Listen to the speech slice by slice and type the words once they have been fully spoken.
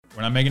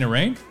We're not making it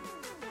rain?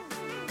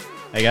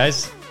 Hey,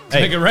 guys. Let's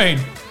make it rain.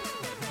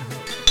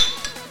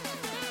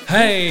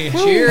 Hey,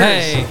 cheers.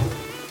 Hey.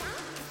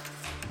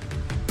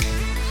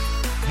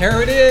 Here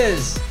it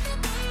is.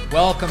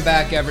 Welcome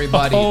back,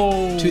 everybody,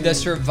 Oh. to the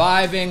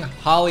Surviving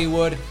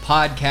Hollywood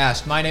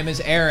podcast. My name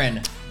is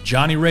Aaron,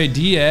 Johnny Ray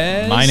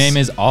Diaz. My name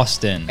is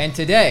Austin. and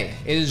today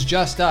it is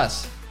just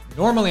us.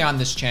 Normally on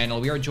this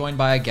channel, we are joined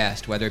by a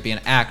guest, whether it be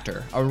an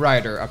actor, a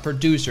writer, a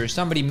producer,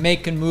 somebody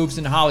making moves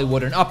in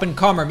Hollywood, an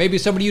up-and-comer, maybe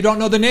somebody you don't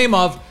know the name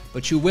of,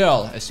 but you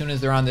will as soon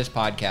as they're on this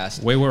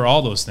podcast. Wait, we're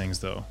all those things,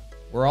 though.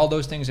 We're all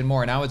those things and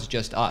more. Now it's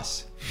just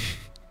us.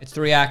 It's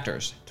 3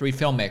 actors, 3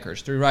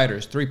 filmmakers, 3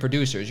 writers, 3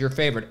 producers, your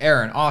favorite,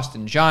 Aaron,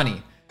 Austin,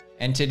 Johnny.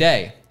 And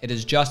today, it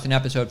is just an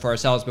episode for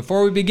ourselves.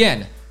 Before we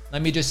begin,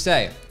 let me just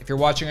say, if you're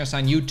watching us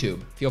on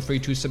YouTube, feel free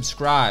to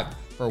subscribe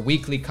for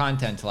weekly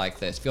content like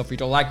this. Feel free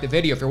to like the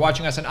video. If you're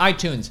watching us on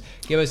iTunes,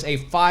 give us a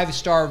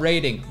 5-star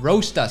rating.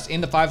 Roast us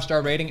in the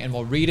 5-star rating, and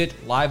we'll read it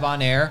live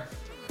on air.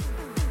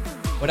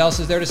 What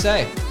else is there to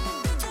say?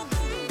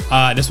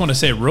 I just want to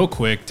say real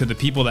quick to the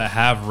people that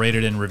have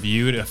rated and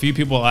reviewed, a few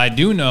people I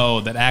do know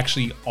that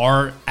actually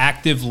are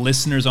active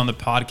listeners on the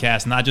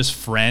podcast, not just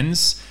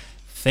friends.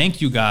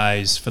 Thank you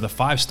guys for the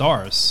 5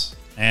 stars.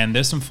 And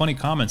there's some funny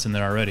comments in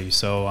there already.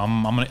 So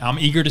I'm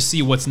eager to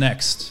see what's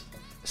next.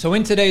 So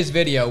in today's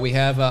video, we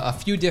have a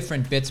few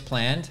different bits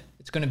planned.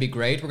 It's going to be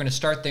great. We're going to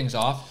start things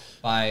off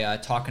by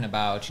talking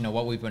about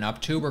what we've been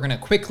up to. We're going to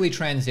quickly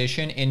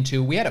transition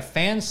into, we had a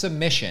fan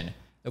submission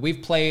that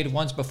we've played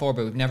once before,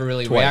 but we've never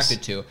really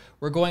reacted to.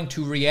 We're going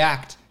to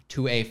react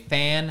to a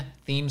fan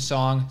theme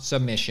song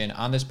submission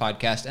on this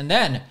podcast. And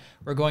then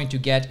we're going to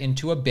get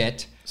into a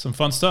bit. Some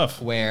fun stuff.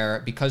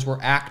 Where, because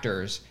we're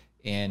actors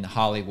in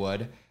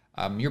Hollywood,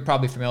 you're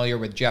probably familiar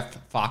with Jeff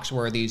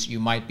Foxworthy's You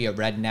Might Be a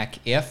Redneck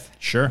If.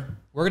 Sure.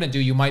 We're going to do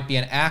You Might Be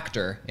an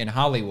Actor in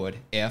Hollywood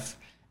If.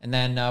 And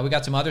then we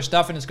got some other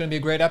stuff, and it's going to be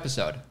a great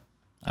episode.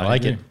 I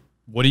like it.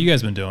 What have you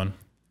guys been doing?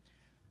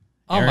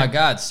 Oh Aaron? my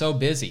God, so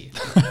busy.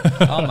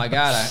 Oh my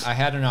God, I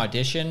had an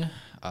audition.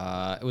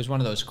 It was one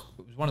of those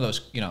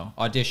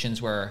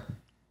auditions where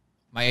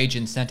my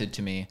agent sent it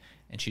to me,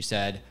 and she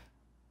said,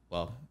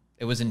 well,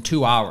 it was in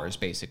 2 hours,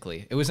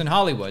 basically. It was in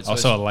Hollywood. So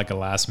Also, like a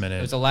last minute.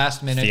 it was a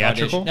last minute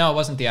Theatrical? audition. No, it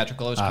wasn't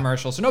theatrical. It was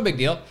commercial, so no big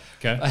deal.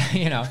 Okay.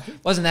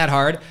 Wasn't that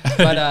hard.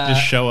 But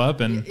Just show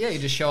up and yeah, you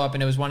just show up,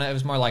 and it was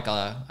more like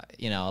a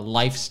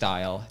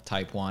lifestyle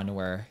type one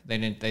where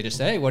they just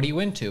say, hey, what are you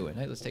into? And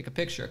hey, let's take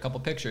a couple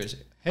pictures.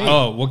 Hey.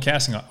 Oh, what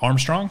casting?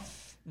 Armstrong?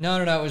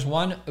 No. It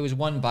was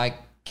one by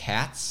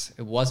Cats.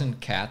 It wasn't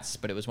Cats,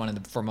 but it was one of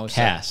the Formosa.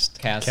 Cast.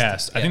 Cast. Yeah.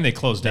 I think they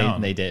closed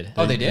down. They did.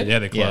 Oh, they did? Yeah,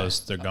 they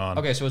closed. They're gone.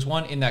 Okay, so it was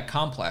one in that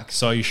complex.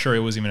 So are you sure it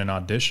wasn't even an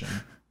audition?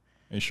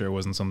 Are you sure it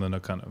wasn't something to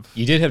kind of...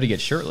 You did have to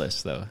get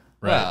shirtless, though.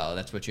 Right. Well,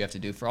 that's what you have to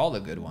do for all the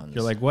good ones.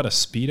 You're like, what, a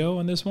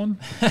Speedo in this one?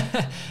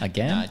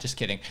 Again? Nah, just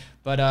kidding.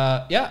 But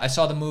yeah, I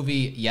saw the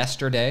movie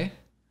yesterday.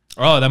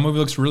 Oh, that movie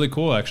looks really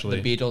cool,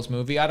 actually. The Beatles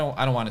movie. I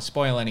don't want to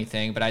spoil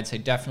anything, but I'd say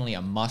definitely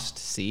a must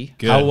see.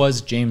 Good. How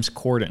was James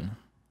Corden?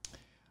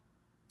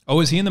 Oh,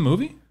 is he in the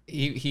movie?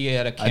 He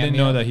had a cameo. I didn't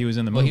know that he was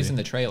in the movie. Well, he's in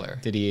the trailer.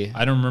 Did he?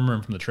 I don't remember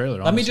him from the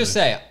trailer, Let me just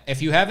say,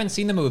 if you haven't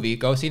seen the movie,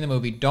 go see the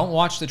movie. Don't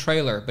watch the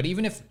trailer. But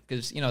even if,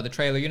 because the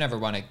trailer, you never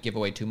want to give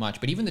away too much.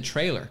 But even the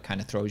trailer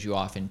kind of throws you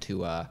off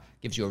into,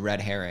 gives you a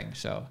red herring.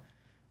 So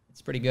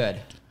it's pretty good.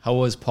 How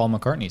was Paul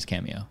McCartney's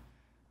cameo?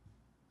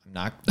 I'm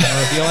not going to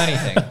reveal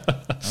anything.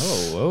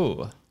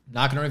 Oh.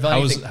 Not going to reveal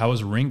anything. How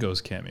was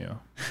Ringo's cameo?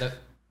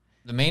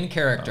 The main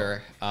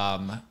character,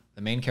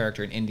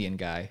 an Indian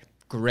guy,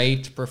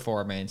 great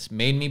performance,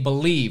 made me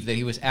believe that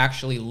he was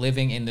actually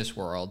living in this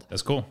world.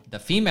 That's cool. The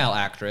female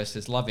actress,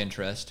 his love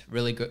interest,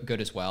 really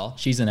good as well.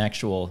 She's an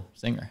actual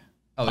singer.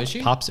 Oh, is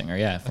she? Pop singer,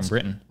 yeah, from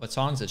Britain. What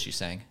songs does she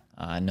sing?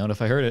 Not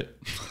if I heard it.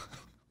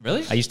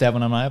 Really? I used to have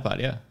one on my iPod,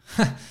 yeah.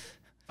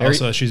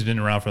 Also, she's been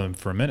around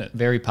for a minute.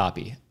 Very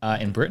poppy.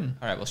 In Britain.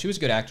 All right. Well, she was a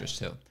good actress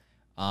too.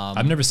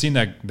 I've never seen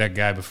that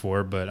guy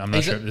before, but I'm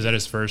not sure. Is that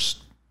his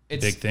first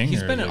big thing?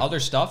 He's been in like, other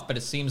stuff, but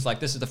it seems like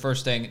this is the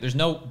first thing. There's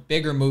no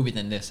bigger movie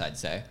than this, I'd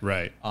say.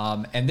 Right.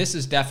 And this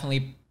is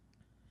definitely,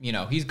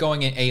 he's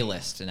going in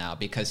A-list now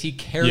because he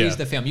carries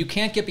the film. You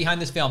can't get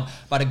behind this film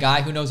about a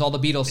guy who knows all the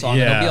Beatles songs.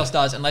 Yeah. Nobody else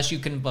does unless you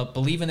can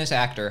believe in this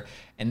actor.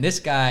 And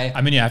this guy...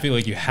 I mean, I feel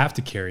like you have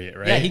to carry it,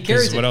 right? Yeah, he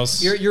carries it. What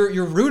else?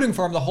 You're rooting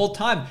for him the whole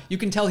time. You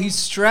can tell he's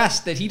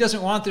stressed that he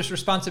doesn't want this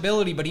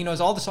responsibility, but he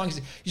knows all the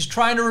songs. He's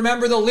trying to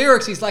remember the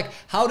lyrics. He's like,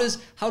 how does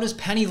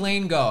Penny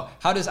Lane go?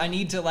 I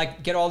need to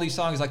get all these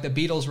songs like the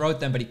Beatles wrote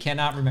them, but he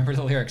cannot remember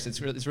the lyrics.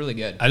 It's really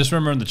good. I just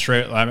remember the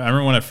trailer. I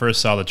remember when I first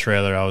saw the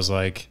trailer, I was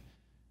like,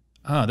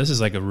 oh, this is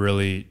like a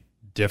really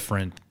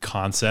different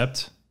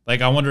concept.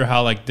 Like, I wonder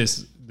how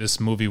this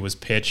movie was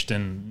pitched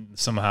and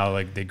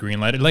somehow they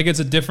greenlighted. Like, it's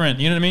a different,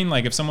 you know what I mean?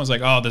 Like, if someone's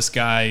like, oh, this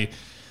guy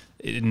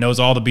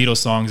knows all the Beatles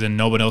songs and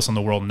nobody else in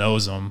the world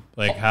knows them.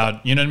 Like, how,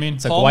 you know what I mean?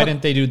 It's like, why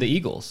didn't they do the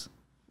Eagles?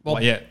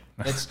 Well, yeah.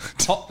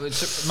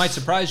 It might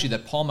surprise you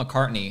that Paul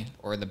McCartney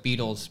or the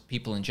Beatles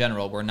people in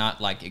general were not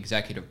like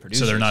executive producers.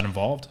 So they're not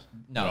involved?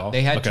 No,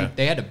 they had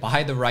to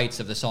buy the rights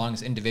of the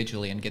songs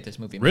individually and get this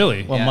movie made.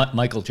 Really? Well, Yeah.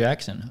 Michael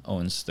Jackson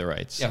owns the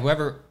rights. Yeah,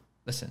 whoever.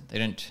 Listen, they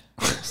didn't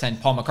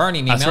send Paul McCartney an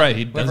email. That's right,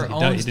 he Whoever does- he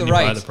owns didn't the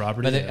buy rights. the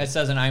property, But yeah. it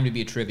says in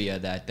IMDb trivia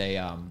that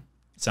they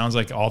Sounds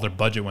like all their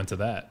budget went to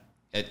that.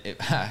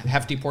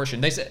 hefty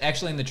portion. They said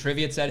actually in the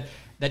trivia it said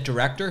that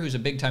director, who's a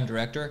big time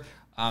director,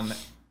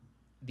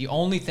 the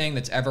only thing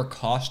that's ever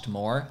cost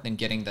more than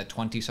getting the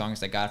 20 songs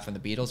they got from the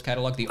Beatles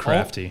catalog,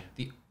 Crafty.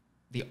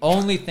 The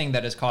only thing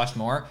that has cost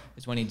more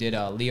is when he did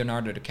a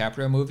Leonardo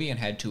DiCaprio movie and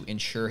had to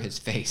insure his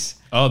face.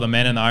 Oh, The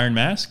Man in the Iron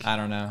Mask? I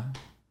don't know.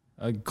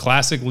 A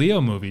classic Leo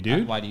movie,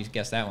 dude. Why do you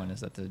guess that one? Is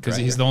that the Because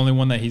director? he's the only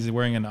one that he's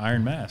wearing an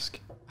iron mask.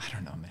 I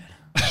don't know, man.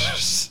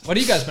 What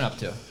have you guys been up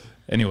to?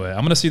 Anyway, I'm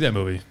going to see that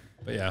movie.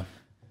 But yeah.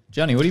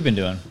 Johnny, what have you been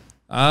doing?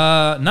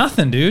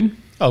 Nothing, dude.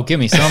 Oh, give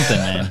me something,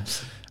 man.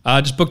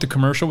 Just booked a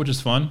commercial, which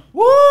is fun.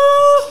 Woo!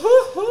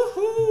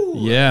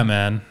 Yeah,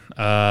 man.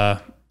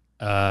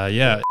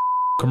 Yeah,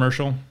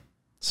 commercial.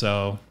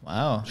 So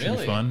Wow. should be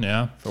Really? fun.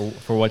 Yeah.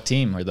 For what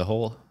team or the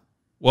whole?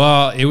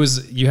 Well,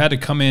 you had to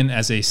come in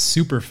as a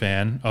super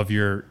fan of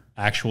your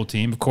actual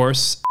team, of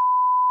course.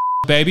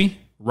 Baby,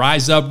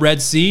 rise up,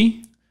 Red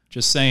Sea.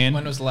 Just saying.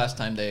 When was the last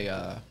time they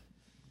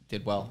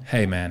did well?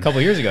 Hey, man. A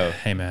couple years ago.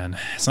 Hey, man.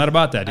 It's not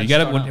about that. You just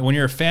got don't to know. when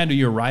you're a fan, do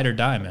you ride or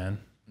die, man?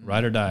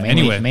 Ride or die.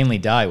 Mainly, Anyway, mainly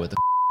die with the.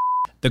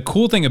 the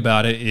cool thing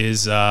about it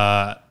is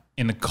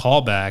in the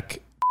callback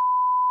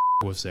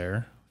was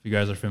there. If you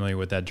guys are familiar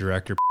with that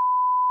director,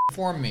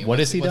 Inform me. What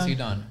What's has he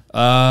done?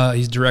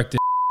 he's directed.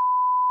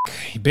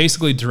 He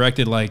basically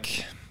directed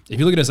like, if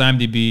you look at his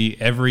IMDb,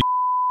 every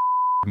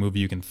movie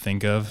you can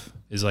think of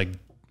is like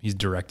he's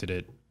directed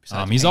it.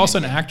 Besides He's Pain also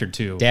and an Gain. actor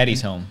too,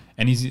 Daddy's Home.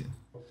 and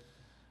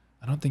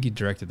I don't think he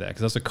directed that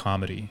because that's a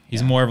comedy.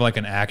 He's more of like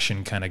an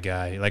action kind of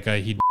guy, like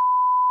he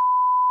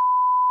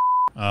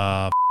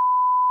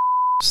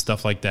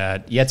stuff like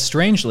that. Yet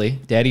strangely,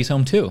 Daddy's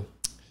Home too.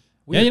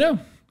 Yeah, you know,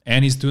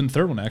 and he's doing the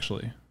third one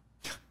actually.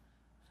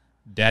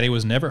 Daddy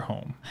Was Never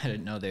Home. I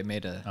didn't know they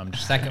made a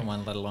second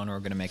one, let alone we're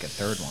going to make a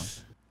third one.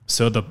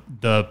 So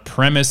the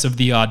premise of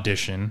the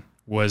audition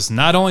was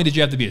not only did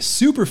you have to be a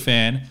super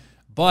fan,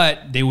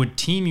 but they would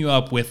team you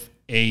up with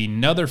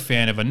another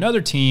fan of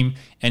another team,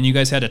 and you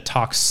guys had to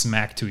talk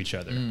smack to each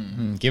other.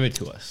 Give it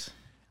to us.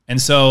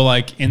 And so,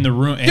 like in the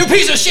room, You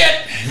piece of shit!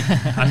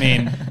 I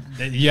mean,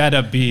 you had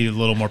to be a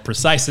little more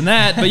precise than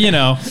that, but you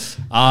know.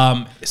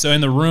 So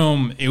in the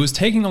room, it was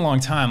taking a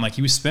long time. Like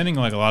he was spending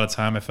like a lot of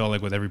time. I felt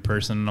like with every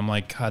person, and I'm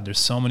like, God, there's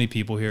so many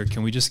people here.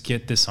 Can we just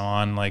get this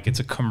on? Like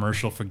it's a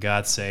commercial for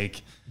God's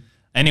sake.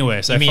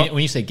 Anyway, so I I mean, felt,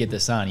 when you say get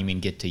this on, you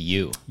mean get to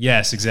you.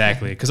 yes,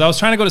 exactly. Because I was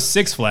trying to go to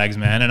Six Flags,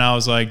 man, and I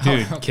was like,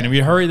 dude, can we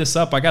hurry this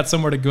up? I got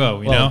somewhere to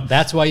go. You know,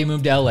 That's why you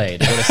moved to LA to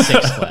go to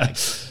Six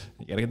Flags.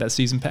 you gotta get that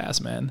season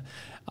pass, man.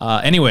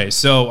 Anyway,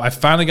 so I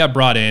finally got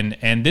brought in,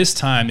 and this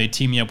time they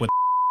teamed me up with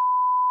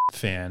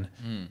fan,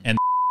 and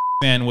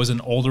fan was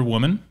an older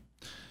woman.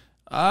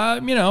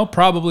 You know,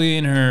 probably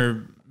in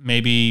her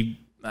maybe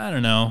I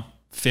don't know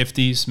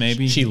 50s,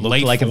 maybe She looked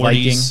late like a 40s.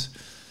 Viking?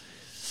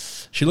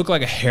 She looked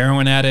like a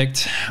heroin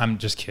addict. I'm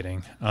just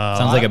kidding.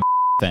 Sounds like a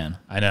fan.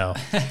 I know.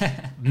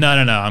 No.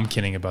 I'm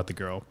kidding about the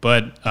girl,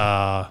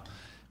 but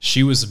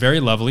she was very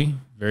lovely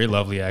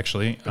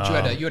actually.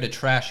 But you had to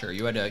trash her.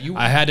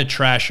 I had to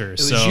trash her. It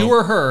was so you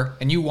or her,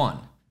 and you won.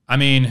 I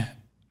mean,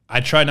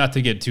 I try not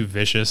to get too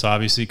vicious,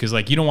 obviously, because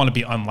like you don't want to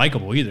be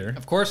unlikable either.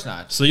 Of course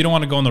not. So you don't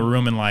want to go in the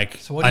room and like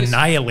what do you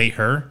annihilate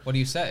her. What do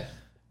you say?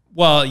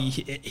 Well,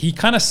 he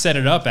kind of set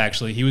it up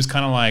actually. He was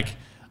kind of like,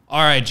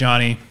 "All right,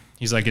 Johnny."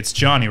 He's like, "It's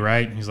Johnny,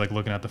 right?" He's like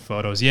looking at the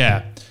photos.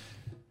 Yeah.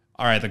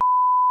 All right, the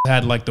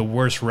had like the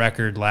worst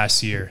record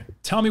last year.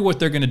 Tell me what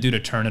they're gonna do to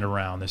turn it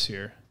around this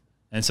year.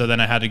 And so then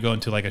I had to go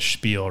into like a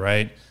spiel,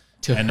 right?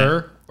 To And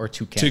her or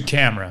to camera? To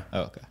camera.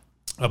 Oh, okay.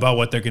 About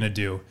what they're going to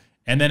do.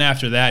 And then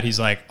after that, he's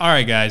like, all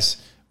right,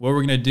 guys, what we're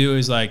going to do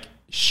is like,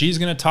 she's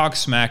going to talk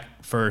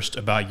smack first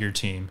about your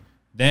team.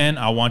 Then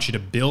I want you to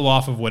build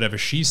off of whatever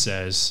she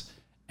says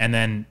and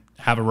then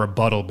have a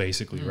rebuttal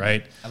basically,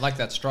 right? I like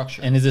that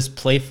structure. And is this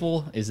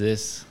playful? Is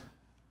this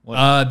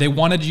They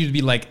wanted you to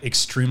be like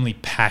extremely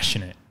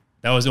passionate.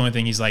 That was the only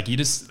thing. He's like, you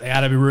just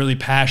got to be really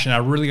passionate. I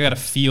really got to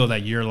feel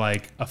that you're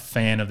like a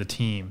fan of the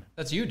team.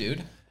 That's you,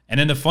 dude. And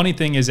then the funny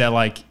thing is that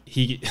like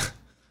he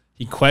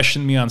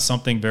questioned me on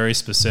something very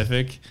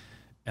specific,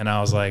 and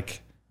I was like,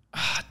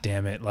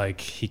 damn it!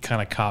 Like he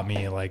kind of caught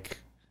me like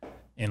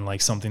in like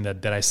something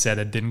that I said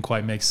that didn't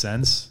quite make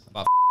sense.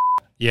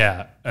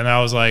 Yeah, and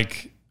I was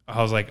like,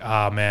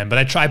 man.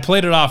 But I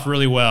played it off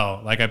really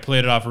well. Like I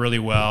played it off really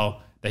well.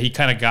 That he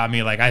kind of got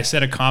me. Like I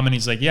said a comment.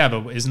 He's like, yeah,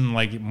 but isn't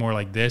like more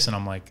like this? And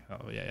I'm like,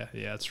 oh yeah,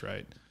 that's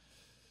right.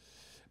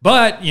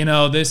 But you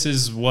know, this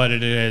is what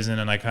it is, and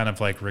then I kind of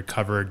like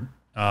recovered.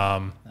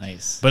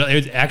 nice? But it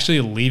was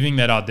actually leaving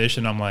that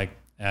audition, I'm like,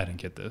 I didn't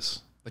get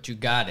this. But you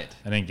got it.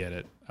 I didn't get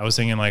it. I was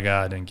thinking like,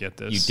 I didn't get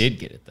this. You did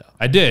get it though.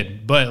 I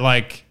did, but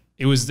like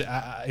it was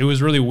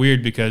really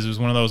weird because it was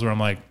one of those where I'm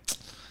like,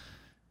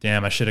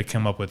 damn, I should have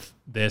come up with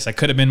this. I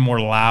could have been more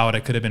loud. I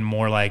could have been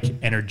more like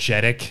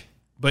energetic.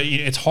 But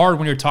it's hard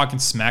when you're talking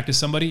smack to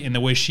somebody, and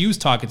the way she was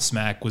talking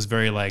smack was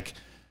very like,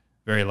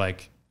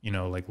 you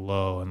know, like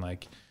low and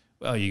like,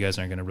 well, you guys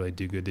aren't going to really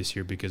do good this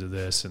year because of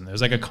this. And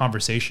there's like a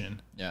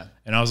conversation. Yeah.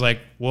 And I was like,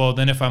 well,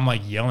 then if I'm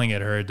like yelling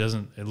at her,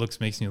 it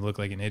makes me look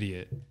like an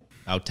idiot.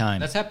 Out time.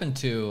 That's happened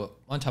to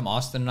one time.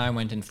 Austin and I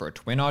went in for a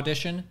twin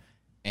audition,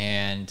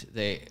 and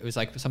it was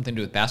like something to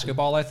do with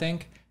basketball, I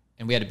think.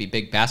 And we had to be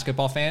big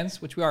basketball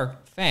fans, which we are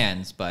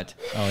fans, but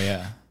Oh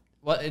yeah.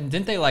 well, and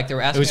didn't they like they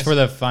were It asking? was us, for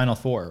the Final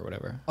Four or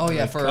whatever. oh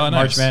yeah, for oh, nice.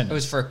 March Madness. it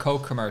was for a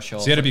Coke commercial.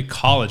 So you had to be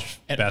college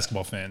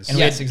basketball fans.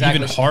 yes,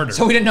 exactly. Even harder.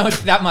 So we didn't know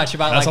that much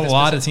about. That's like, a the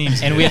lot of specific-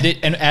 teams. And we had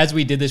to, and as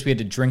we did this, we had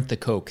to drink the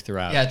Coke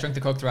throughout. Yeah, drink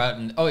the Coke throughout,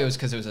 and it was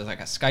because it was like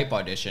a Skype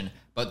audition.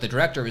 But the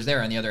director was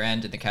there on the other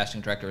end, and the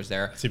casting director was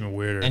there. It's even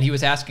weirder. And he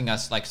was asking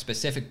us like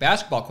specific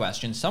basketball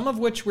questions, some of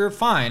which we were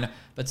fine,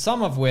 but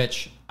some of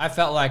which I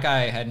felt like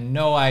I had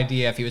no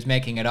idea if he was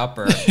making it up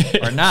or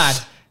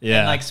not. Yeah.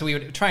 And like so we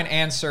would try and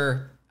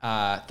answer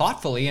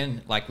thoughtfully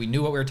and like we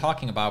knew what we were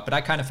talking about, but I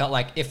kind of felt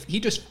like if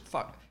you just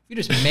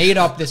made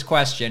up this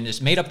question,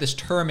 just made up this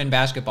term in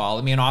basketball,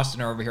 and me and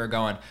Austin are over here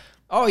going,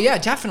 oh yeah,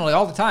 definitely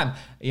all the time.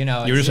 You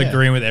know, you were just yeah.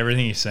 agreeing with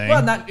everything he's saying.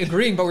 well, not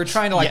agreeing, but we're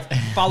trying to like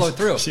follow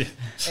through.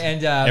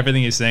 And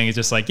Everything he's saying is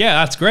just like, yeah,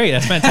 that's great.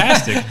 That's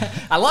fantastic.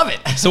 I love it.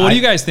 So what do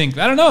you guys think?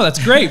 I don't know.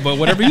 That's great, but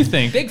whatever you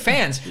think. Big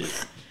fans.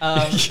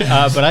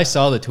 But I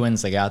saw the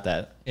twins that got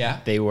that. Yeah.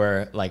 They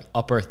were like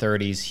upper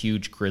 30s,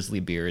 huge grizzly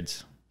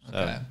beards. So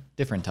Okay.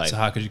 different type. So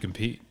how could you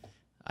compete?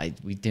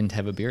 We didn't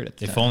have a beard at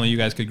the If time. only you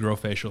guys could grow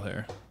facial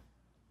hair.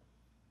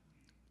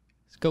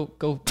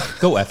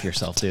 Go F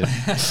yourself, dude.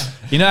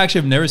 You know, actually,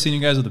 I've never seen you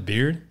guys with a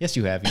beard. Yes,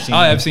 you have. You've seen Oh,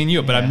 me. I've seen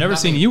you, but I've never Not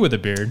seen me. you with a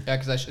beard. Yeah,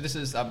 because this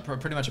is I'm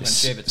pretty much going to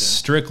shave it soon.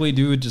 Strictly,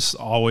 dude, just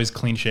always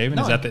clean shaven.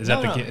 Is that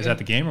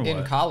the game or In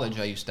what? college,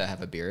 I used to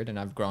have a beard, and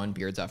I've grown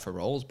beards out for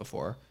roles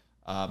before.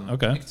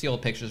 Okay. You can see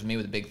old pictures of me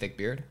with a big, thick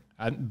beard.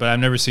 But I've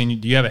never seen you.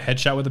 Do you have a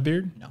headshot with a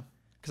beard? No,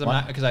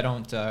 because I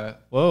don't.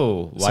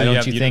 Whoa. Why So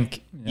don't you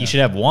think you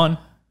should have one?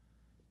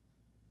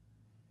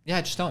 Yeah,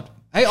 I just don't.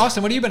 Hey,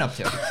 Austin, what have you been up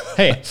to?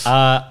 Hey,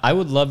 I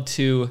would love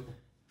to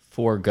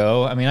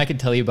forego. I mean, I could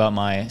tell you about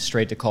my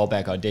straight to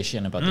callback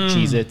audition about the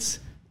Cheez-Its,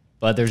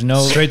 but there's no.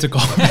 Straight to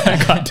call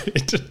back on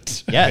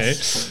it.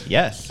 Yes.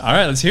 Yes. All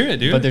right, let's hear it,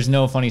 dude. But there's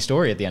no funny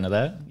story at the end of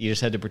that. You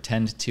just had to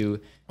pretend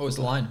to. What was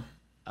the line?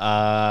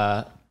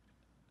 I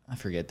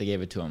forget. They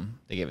gave it to him.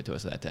 They gave it to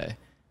us that day.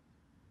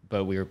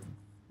 But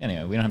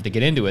anyway, we don't have to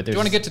get into it. Do you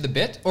want to get to the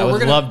bit? I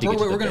would love to get to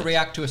the We're going bit. to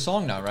react to a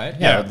song now, right?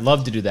 Yeah, I'd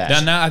love to do that.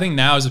 I think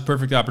now is a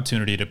perfect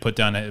opportunity to put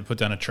down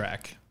a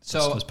track.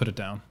 So- let's put it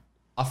down.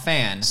 A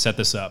fan Set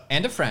this up.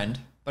 and a friend,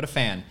 but a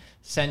fan,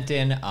 sent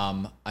in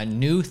a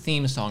new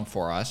theme song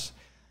for us.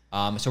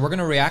 So we're going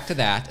to react to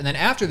that. And then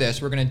after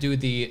this, we're going to do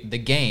the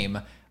game.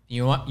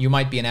 You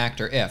might be an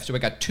actor if. So we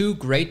got two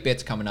great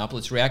bits coming up.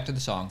 Let's react to the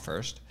song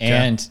first.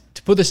 And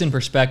to put this in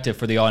perspective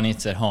for the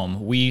audience at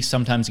home, we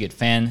sometimes get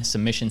fan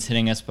submissions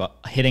hitting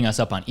us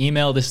up on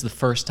email. This is the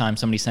first time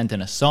somebody sent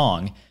in a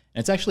song. And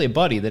it's actually a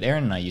buddy that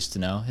Aaron and I used to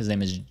know. His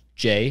name is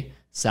Jay,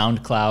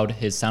 SoundCloud.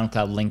 His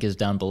SoundCloud link is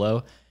down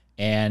below.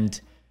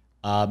 And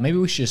maybe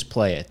we should just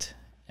play it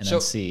and then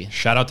see.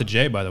 Shout out to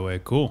Jay, by the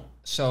way. Cool.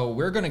 So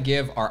we're going to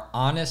give our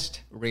honest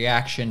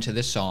reaction to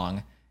this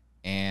song.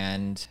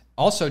 And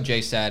also,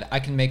 Jay said, I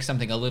can make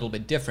something a little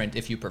bit different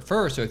if you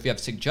prefer. So if you have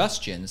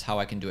suggestions how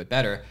I can do it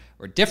better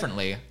or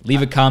differently,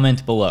 Leave a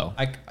comment below.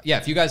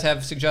 if you guys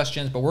have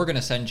suggestions, but we're going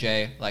to send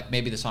Jay, like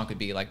maybe the song could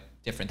be like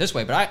different this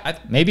way. But I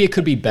Maybe it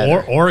could be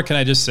better. Or can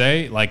I just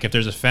say, like, if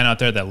there's a fan out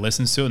there that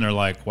listens to it and they're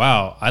like,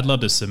 wow, I'd love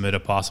to submit a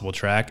possible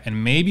track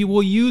and maybe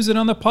we'll use it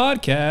on the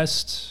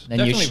podcast. then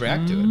definitely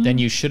react to it. Then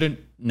you shouldn't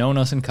known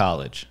us in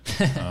college.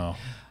 Oh,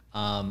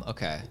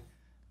 Okay.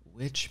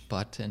 Which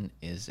button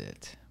is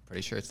it?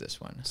 Pretty sure it's this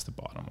one. it's the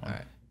bottom one. All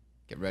right.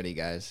 Get ready,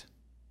 guys.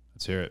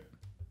 Let's hear it.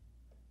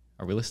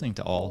 Are we listening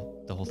to the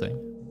whole thing?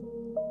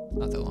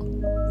 Not that long.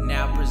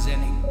 Now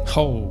presenting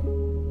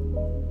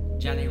Oh,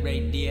 Johnny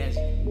Ray Diaz,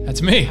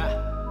 that's me.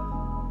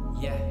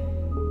 yeah,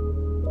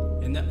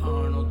 and the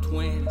Arnold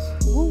twins.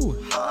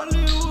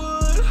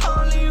 Hollywood,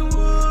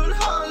 Hollywood,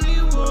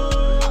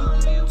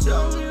 Hollywood.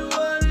 Tell me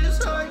what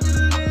it's like to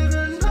live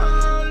in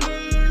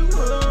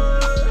Hollywood.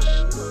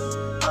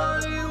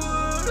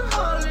 Hollywood,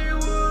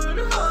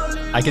 Hollywood,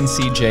 Hollywood. I can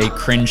see Jay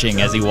cringing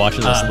as he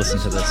watches us listen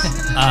to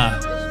this.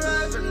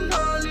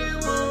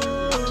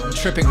 I'm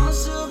tripping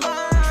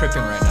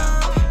right now.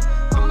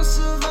 I'ma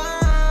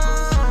survive.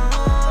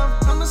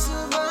 I'ma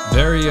survive.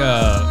 Very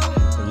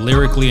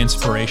lyrically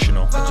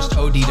inspirational. I just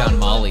OD'd on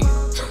Molly.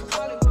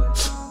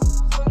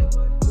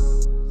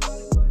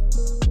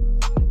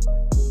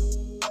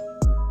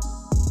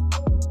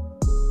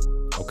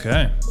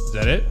 Okay. Is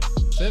that it?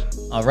 That's it.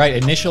 All right,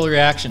 initial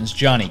reactions.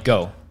 Johnny,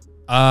 go.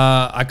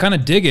 I kind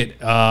of dig it.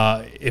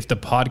 If the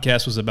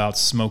podcast was about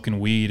smoking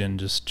weed and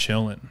just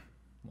chilling.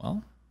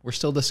 Well, we're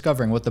still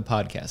discovering what the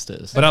podcast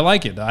is. But I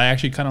like it. I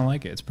actually kind of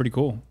like it. It's pretty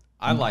cool.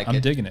 I like I'm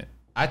it. digging it.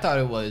 I thought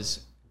it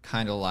was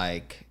kind of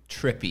like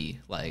trippy,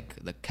 like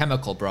the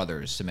Chemical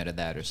Brothers submitted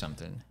that or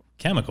something.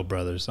 Chemical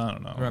Brothers. I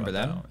don't know. Remember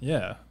about them? that one.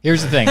 Yeah.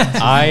 Here's the thing.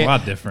 A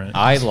lot different.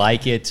 I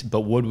like it,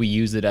 but would we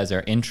use it as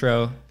our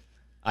intro?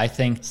 I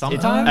think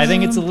Sometimes? I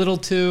think it's a little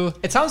too.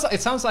 It sounds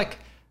like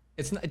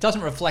it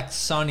doesn't reflect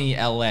sunny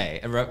LA.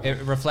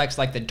 It reflects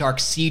like the dark,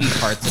 seedy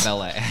parts of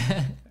LA.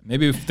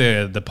 Maybe if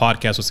the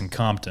podcast was in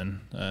Compton.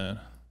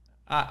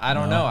 I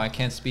don't know. I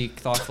can't speak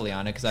thoughtfully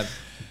on it because I've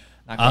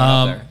not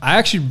gone up there. I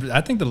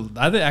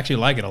actually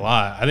like it a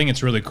lot. I think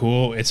it's really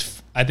cool.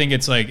 I think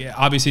it's like,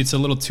 obviously it's a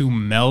little too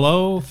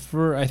mellow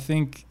for, I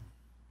think,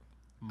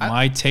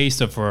 my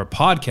taste for a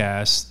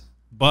podcast,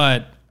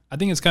 but I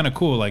think it's kind of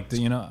cool. Like,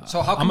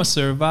 So how I'm gonna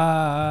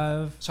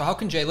survive. So how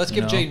can Jay? Let's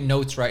give Jay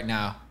notes right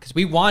now because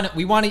we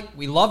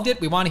loved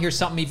it. We want to hear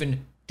something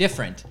even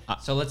different.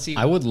 So let's see.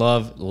 I would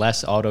love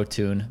less auto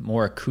tune,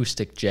 more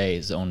acoustic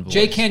Jay's own voice.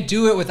 Jay can't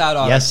do it without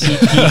auto.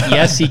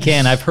 Yes, he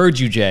can. I've heard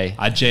you, Jay.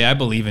 Jay, I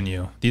believe in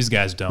you. These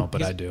guys don't,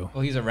 but I do.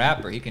 Well, he's a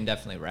rapper. He can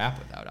definitely rap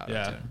without auto tune.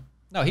 Yeah.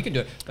 No, he can do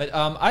it. But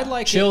I'd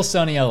like Chill, it.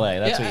 sunny LA.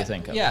 That's Yeah, what you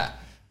think of.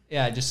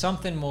 Yeah, just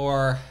something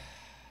more.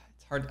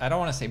 It's hard. I don't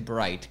want to say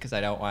bright because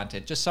I don't want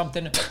it. Just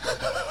something.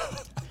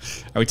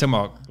 Are we talking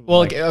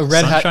about a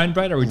Red Hot- Sunshine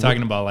Bright? Or are we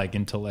talking about like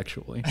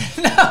intellectually?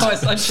 No,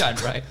 sunshine,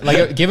 right?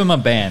 Like give him a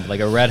band, like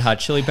a Red Hot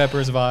Chili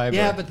Peppers vibe.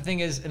 Yeah, or- but the thing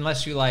is,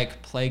 unless you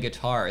like play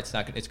guitar, it's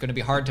not. It's going to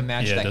be hard to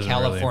match Yeah, it that doesn't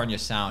California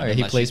sound. All right,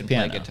 he unless you plays can play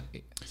piano.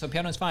 guitar. So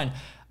piano is fine.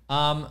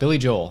 Billy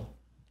Joel.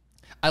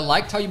 I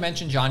liked how you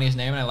mentioned Johnny's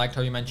name, and I liked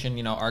how you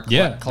mentioned, our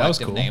Yeah, that was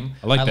collective cool. name.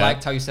 I like that.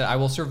 liked how you said, "I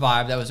will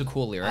survive." That was a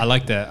cool lyric. I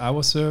like that. I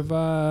will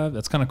survive.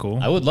 That's kind of cool.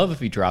 I would love if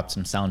he dropped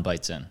some sound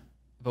bites in.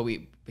 but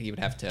he would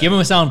have to Give him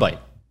a sound bite.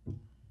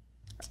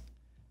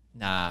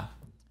 Nah.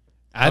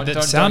 Don't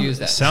Don't use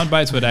that. Sound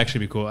bites would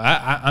actually be cool.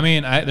 I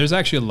mean, there's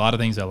actually a lot of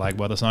things I like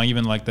about the song.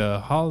 Even like the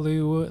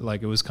Hollywood,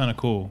 like it was kind of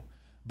cool.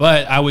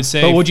 But I would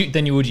say, But would you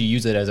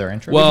use it as our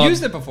intro? Well- We've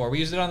used it before. We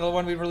used it on the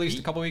one we released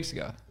a couple weeks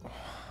ago.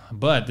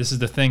 But this is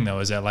the thing though,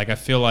 is that like I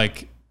feel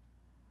like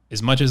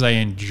as much as I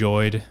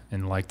enjoyed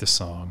and liked the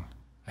song,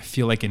 I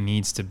feel like it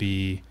needs to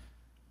be.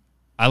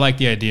 I like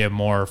the idea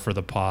more for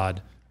the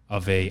pod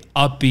of a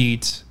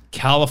upbeat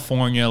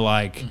California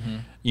like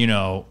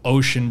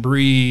ocean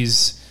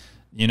breeze.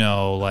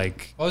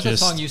 Like What was that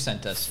just song you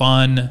sent us?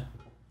 fun.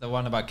 The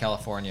one about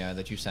California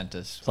that you sent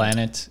us.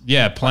 Planet,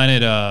 Yeah,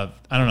 Planet. I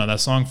don't know that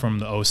song from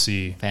the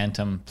OC,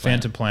 Phantom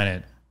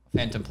Planet.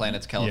 Phantom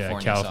Planet's California.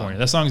 Yeah, California. Song.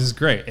 That song is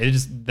great. It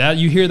is that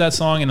you hear that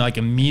song and like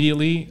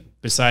immediately,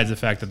 besides the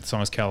fact that the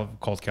song is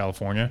called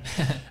California,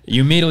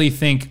 you immediately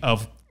think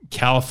of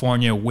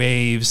California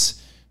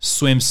waves,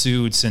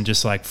 swimsuits, and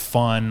just like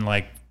fun,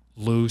 like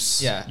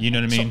loose. Yeah. You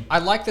know what I mean? So I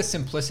like the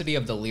simplicity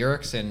of the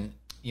lyrics and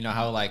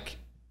how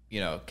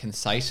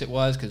concise it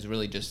was because it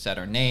really just said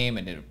our name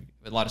and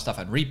a lot of stuff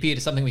on repeat.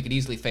 It's something we could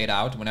easily fade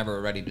out whenever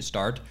we're ready to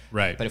start.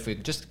 Right. But if we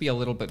could just be a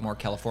little bit more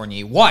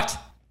California, what?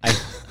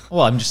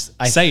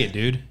 Say it,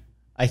 dude.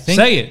 I think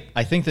Say it.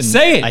 I think the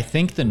Say it. I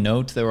think the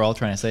note that we're all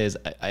trying to say is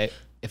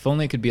if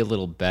only it could be a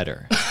little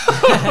better.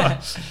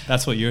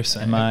 That's what you're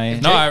saying. Am I-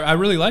 No, I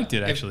really liked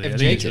it actually. If I think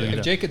Jake, it's really if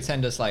good. Jake could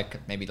send us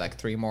maybe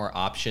 3 more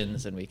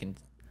options and we can.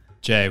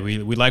 Jay, we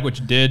like what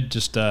you did.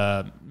 Just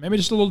maybe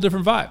just a little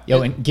different vibe.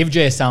 Yo, and give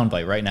Jay a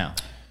soundbite right now.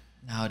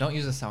 No, don't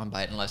use a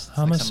soundbite unless it's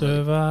I'ma like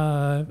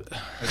somebody.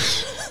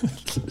 survive.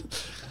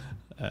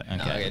 No,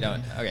 okay,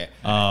 don't. Okay.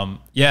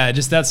 Yeah,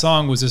 just that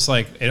song was just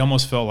like it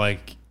almost felt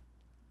like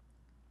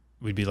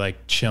we'd be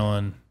like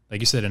chilling, like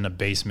you said, in a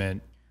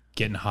basement,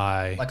 getting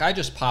high. Like I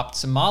just popped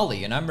some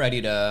Molly and I'm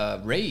ready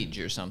to rage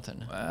or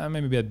something.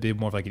 Maybe that'd be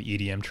more of like an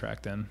EDM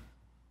track then.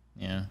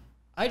 Yeah.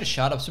 I just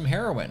shot up some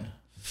heroin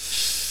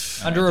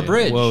under a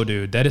bridge. Whoa,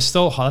 dude, that's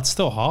still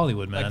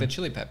Hollywood, man. Like the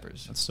Chili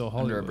Peppers. That's still Under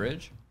Hollywood. a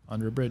bridge.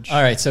 Under a bridge.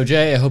 All right, so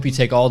Jay, I hope you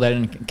take all that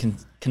in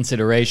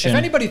consideration. If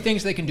anybody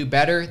thinks they can do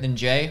better than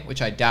Jay,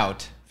 which I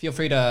doubt, feel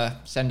free to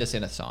send us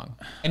in a song.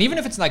 And even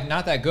if it's not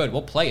that good,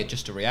 we'll play it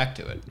just to react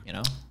to it.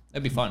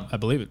 That'd be fun. I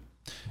believe it.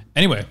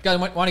 Anyway, Guys,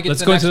 want to get let's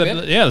to go the next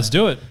into bit? yeah, let's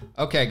do it.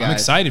 Okay, guys. I'm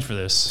excited for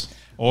this,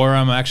 or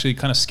I'm actually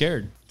kind of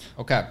scared.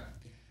 Okay.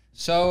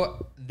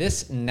 So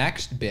this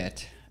next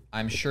bit,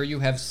 I'm sure you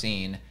have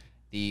seen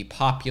the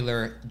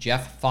popular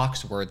Jeff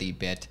Foxworthy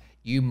bit,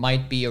 You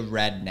Might Be a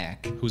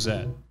Redneck. Who's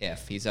that?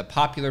 If he's a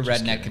popular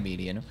redneck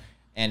comedian.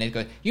 And it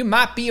goes, you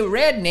might be a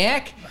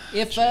redneck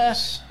if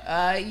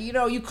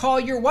you call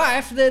your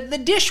wife the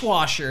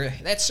dishwasher.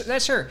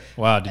 That's her.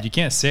 Wow, dude, you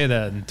can't say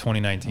that in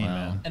 2019,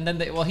 man. And then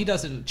he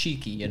does it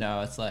cheeky,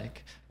 it's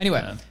like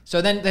anyway.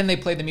 So then they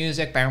play the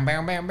music.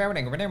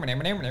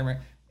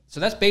 So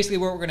that's basically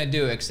what we're gonna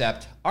do.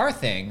 Except our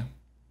thing.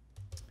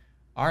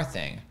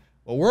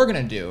 What we're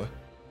gonna do,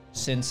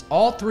 since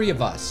all 3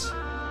 of us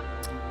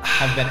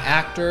have been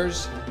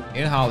actors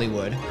in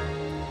Hollywood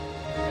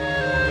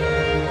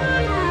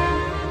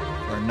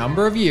for a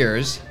number of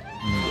years.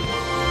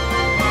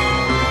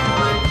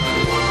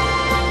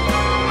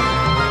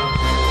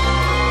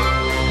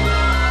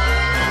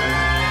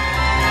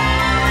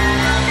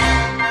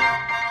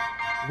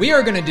 We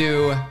are going to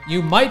do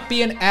You Might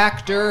Be an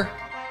Actor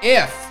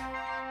If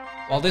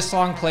while this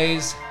song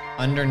plays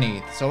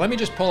underneath. So let me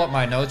just pull up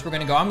my notes. I'm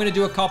going to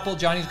do a couple.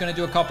 Johnny's going to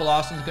do a couple.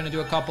 Austin's going to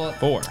do a couple.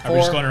 Four. Are we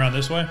just going around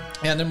this way?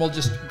 And then we'll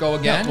just go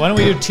again. Why don't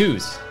we do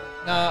twos?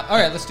 All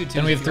right, let's do two.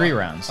 Then we have 3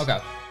 rounds. Okay.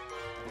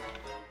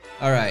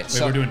 All right. Wait,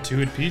 so we're doing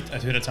two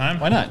at a time?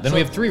 Why not? Then we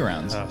have 3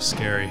 rounds. Oh,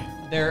 scary.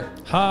 there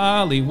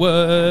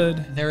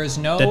Hollywood. there is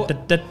no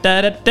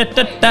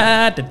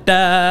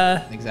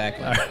Da-da-da-da-da-da-da-da.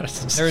 exactly.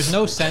 There is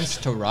no sense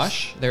to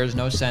rush. There is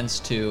no sense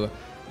to,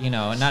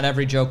 not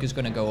every joke is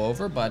going to go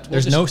over, but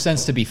There's no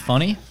sense to be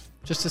funny,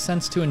 just a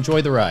sense to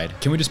enjoy the ride.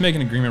 Can we just make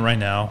an agreement right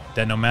now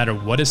that no matter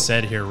what is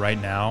said here right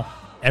now,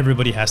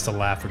 everybody has to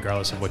laugh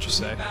regardless of what you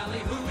say?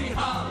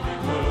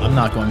 I'm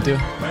not going to.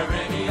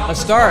 Let's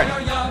start.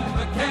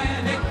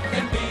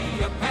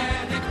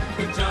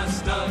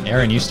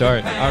 Aaron, you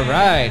start. All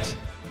right.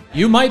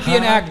 You might be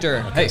an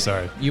actor. Okay,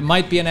 sorry. You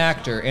might be an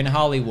actor in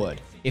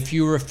Hollywood if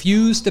you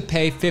refuse to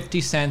pay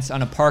 50 cents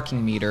on a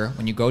parking meter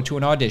when you go to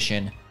an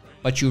audition,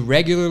 but you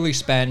regularly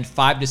spend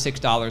 $5 to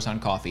 $6 on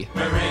coffee.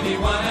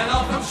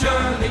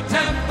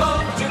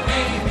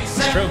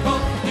 It's true.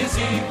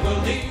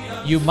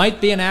 You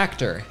might be an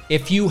actor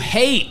if you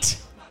hate.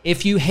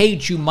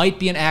 You might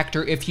be an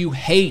actor if you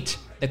hate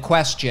the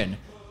question.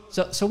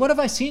 So what have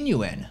I seen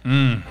you in?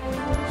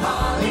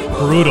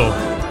 Brutal.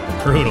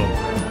 Brutal.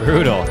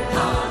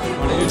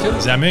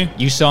 Is that me?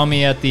 You saw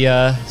me at the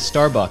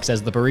Starbucks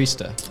as the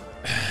barista.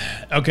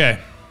 Okay.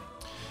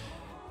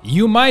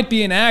 You might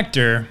be an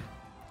actor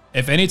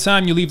if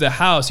anytime you leave the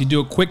house, you do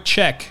a quick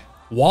check.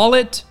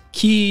 Wallet,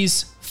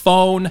 keys,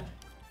 phone,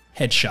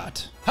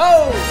 headshot.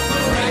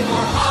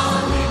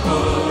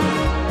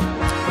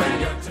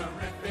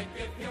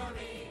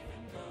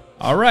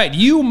 All right.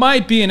 You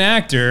might be an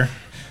actor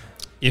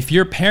if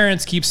your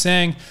parents keep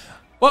saying,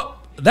 well,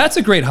 that's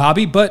a great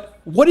hobby, but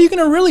what are you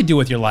going to really do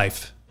with your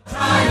life? Nice.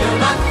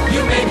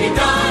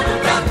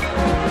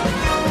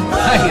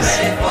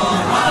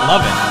 I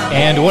love it.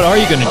 And what are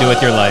you going to do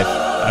with your life?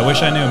 I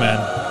wish I knew, man.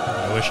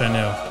 I wish I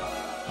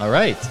knew. All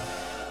right.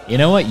 You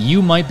know what?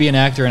 You might be an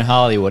actor in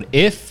Hollywood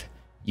if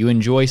you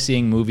enjoy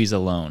seeing movies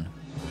alone.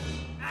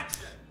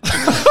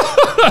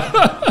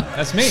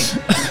 That's me.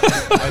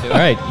 All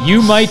right.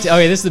 You might.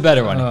 Okay, this is the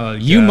better one. Oh,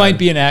 you God. might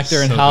be an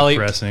actor in So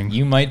Hollywood. depressing.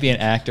 You might be an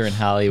actor in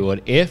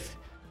Hollywood if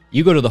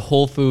you go to the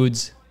Whole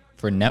Foods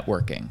for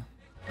networking.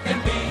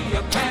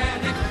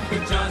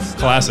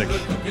 Classic.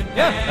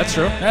 Yeah, that's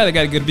true. Yeah, they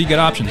got good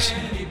options.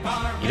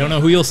 You don't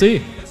know who you'll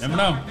see. Never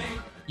know.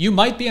 You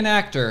might be an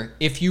actor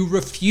if you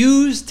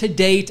refuse to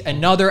date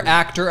another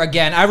actor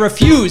again. I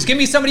refuse. Give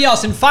me somebody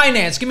else in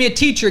finance. Give me a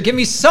teacher. Give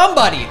me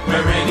somebody.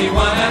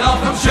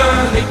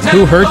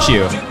 Who hurt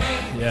you?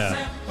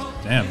 Yeah.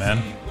 Damn,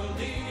 man.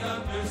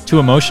 Too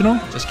emotional?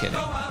 Just kidding.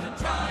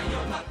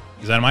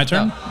 Is that my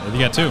turn? No. You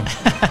got 2.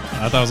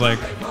 I thought I was like,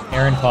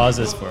 Aaron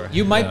pauses for.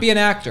 You might be an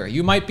actor.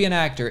 You might be an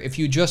actor if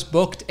you just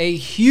booked a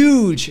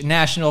huge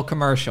national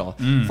commercial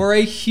for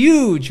a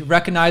huge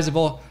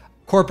recognizable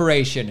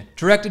corporation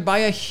directed by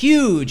a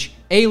huge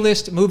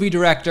A-list movie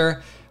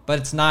director, but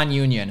it's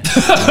non-union. We've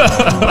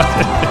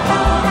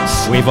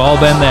all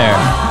been there.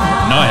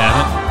 no, I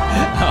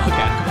haven't.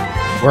 Okay.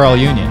 We're all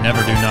union.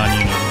 Never do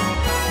non-union.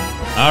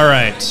 All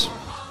right.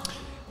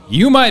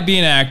 You might be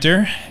an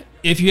actor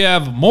if you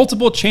have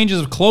multiple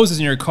changes of clothes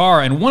in your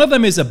car, and one of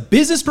them is a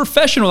business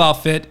professional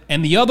outfit,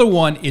 and the other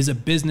one is a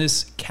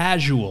business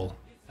casual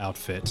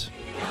outfit.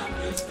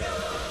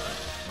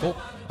 Cool.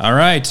 All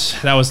right,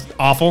 that was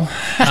awful.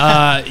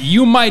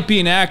 You might be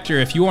an actor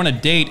if you want a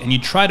date and you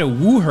try to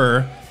woo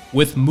her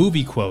with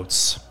movie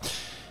quotes.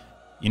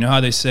 You know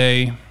how they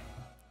say,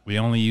 we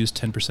only use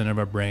 10% of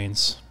our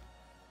brains.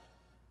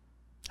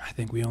 I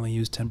think we only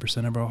use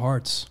 10% of our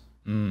hearts.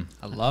 I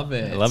love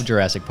it. I love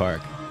Jurassic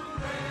Park.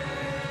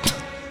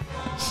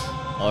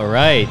 All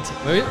right.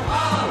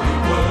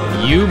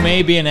 You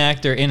may be an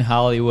actor in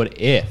Hollywood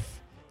if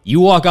you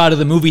walk out of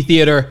the movie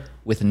theater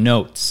with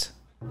notes.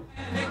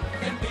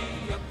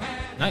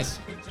 Nice.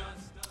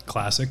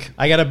 Classic.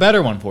 I got a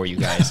better one for you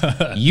guys.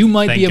 You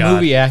might Thank be a God.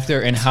 movie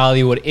actor in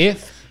Hollywood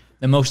if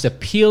the most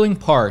appealing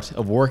part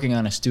of working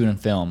on a student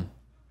film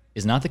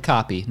is not the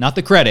copy, not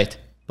the credit,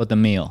 but the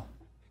meal.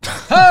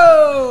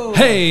 Oh!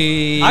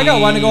 Hey! I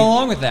got one to go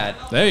along with that.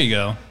 There you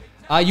go.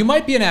 You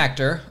might be an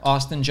actor,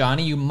 Austin,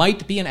 Johnny. You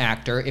might be an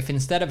actor if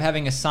instead of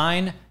having a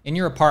sign in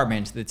your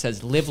apartment that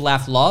says live,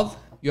 laugh, love,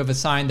 you have a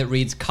sign that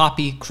reads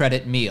copy,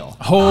 credit, meal.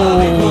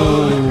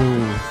 Oh!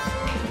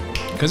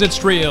 Because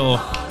it's real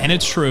and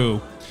it's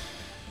true.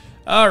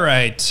 All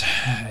right.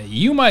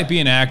 You might be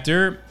an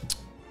actor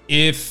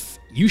if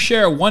you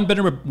share a one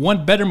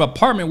bedroom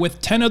apartment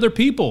with 10 other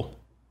people.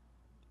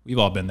 We've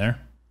all been there.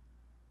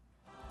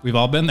 We've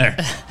all been there.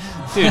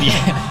 Dude, you're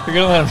going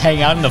to let him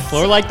hang out on the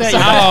floor like that?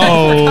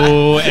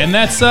 Oh, and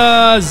that's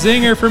a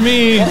zinger for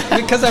me.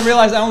 Because I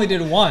realized I only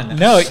did one.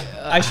 No,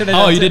 I should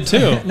have. Oh, you did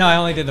two. No, I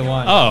only did the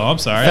one. Oh, I'm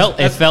sorry.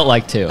 it felt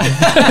like two.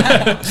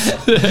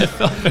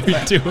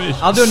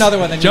 I'll do another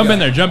one. Then Jump you in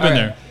go. there. Jump All in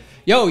right. there.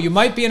 Yo, you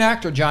might be an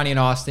actor, Johnny and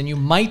Austin. You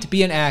might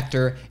be an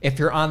actor if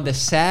you're on the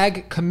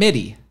SAG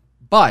committee,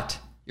 but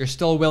you're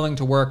still willing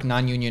to work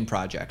non-union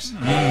projects.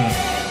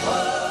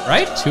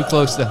 Right? Too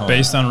close to home.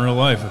 Based on real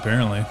life,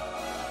 apparently.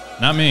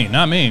 Not me.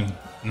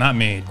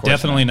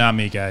 Definitely not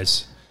me,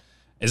 guys.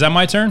 Is that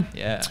my turn?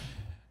 Yeah.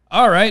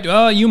 All right.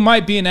 Well, you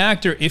might be an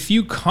actor if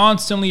you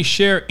constantly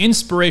share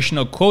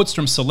inspirational quotes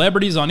from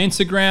celebrities on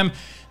Instagram,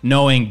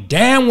 knowing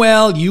damn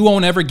well you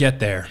won't ever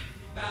get there.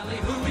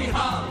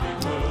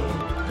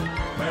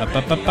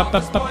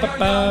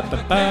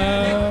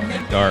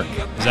 Dark.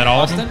 Is that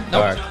all? Austin? Nope.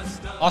 Dark.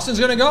 Austin's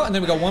going to go, and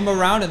then we go one more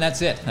round, and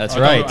that's it. That's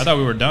I right. thought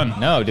we were done.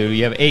 No, dude,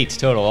 you have 8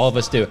 total. All of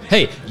us do.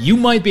 Hey, you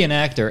might be an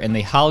actor in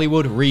the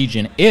Hollywood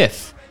region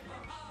if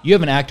you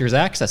have an Actors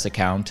Access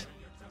account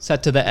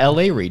set to the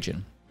LA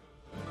region.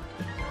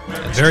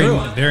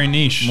 Very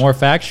niche. More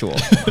factual.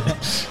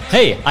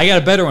 Hey, I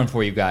got a better one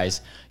for you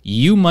guys.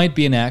 You might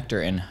be an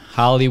actor in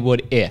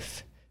Hollywood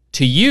if,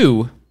 to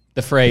you,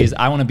 the phrase,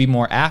 I want to be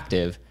more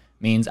active,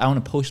 means I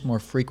want to post more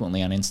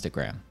frequently on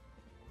Instagram.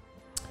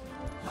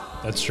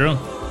 That's true.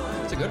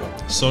 That's a good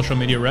one. Social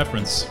media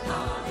reference.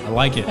 I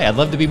like it. Hey, I'd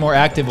love to be more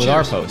active with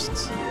our Cheers.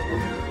 posts.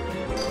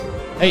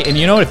 Hey, and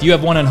you know what? If you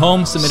have one at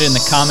home, submit it in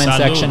the comment Salud.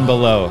 section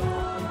below.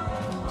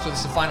 So this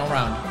is the final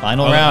round.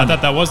 Final Oh, I round.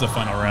 thought that was the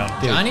final round.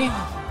 Johnny,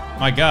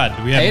 My God,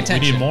 do we Pay have? We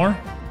attention. need more.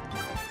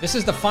 this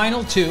is the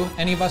final 2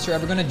 any of us are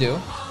ever going to do.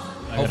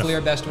 Hopefully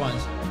our best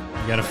ones.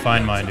 You gotta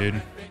find mine, dude.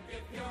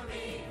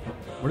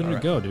 Where did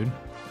it go, dude?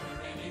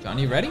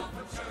 Johnny, you ready?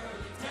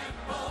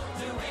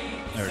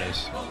 There it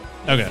is.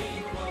 Okay.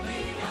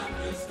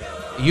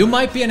 You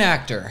might be an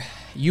actor.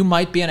 You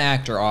might be an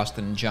actor,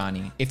 Austin and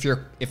Johnny.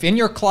 If in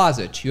your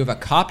closet you have a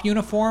cop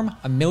uniform,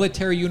 a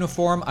military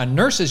uniform, a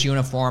nurse's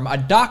uniform, a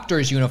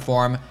doctor's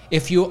uniform,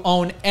 if you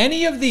own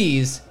any of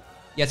these,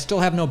 yet still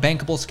have no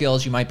bankable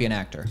skills, you might be an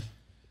actor.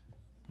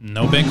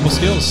 No bankable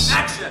skills.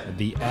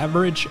 The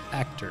average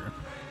actor.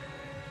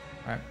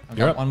 All right, I've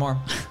You're got up. one more.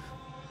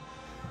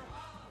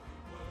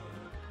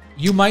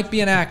 You might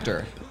be an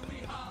actor.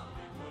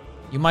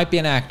 You might be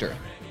an actor.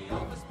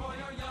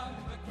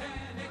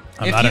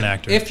 I'm not an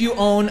actor. If you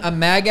own a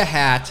MAGA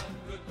hat,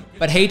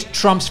 but hate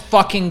Trump's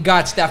fucking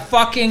guts, that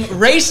fucking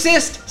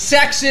racist,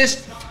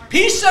 sexist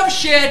piece of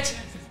shit,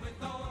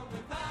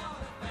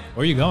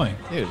 Where are you going?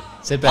 Dude,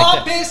 sit back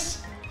there.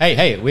 pompous,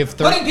 Hey, we have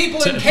putting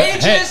people in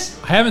cages,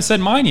 I haven't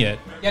said mine yet.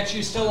 yet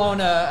you still own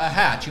a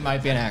hat, you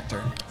might be an actor.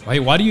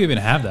 Why do you even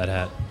have that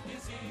hat?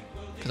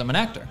 Because I'm an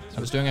actor. I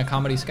was doing a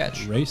comedy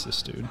sketch.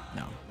 Racist, dude.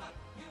 No.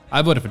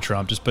 I voted for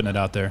Trump. Just putting it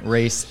out there.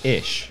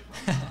 Race-ish.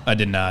 I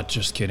did not.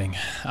 Just kidding.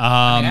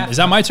 Half- Is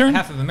that my turn?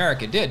 Half of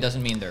America did.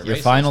 Doesn't mean they're Your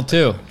racist, final but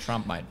 2.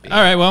 Trump might be. All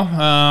right,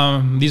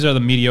 well, these are the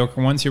mediocre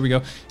ones. Here we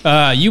go.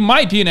 You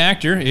might be an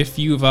actor if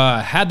you've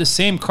had the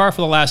same car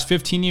for the last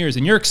 15 years,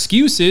 and your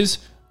excuse is,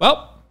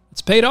 well,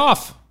 it's paid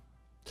off.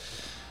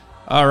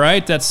 All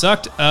right, that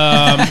sucked.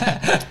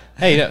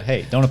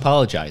 Hey, don't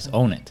apologize.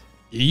 Own it.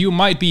 You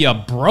might be a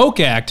broke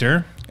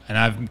actor, and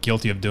I'm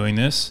guilty of doing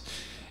this,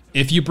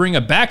 if you bring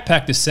a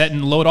backpack to set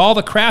and load all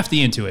the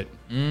crafty into it.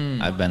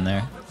 I've been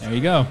there. There you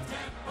go.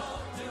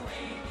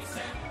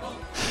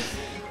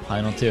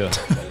 Final 2.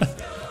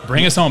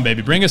 Bring us home,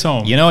 baby. Bring us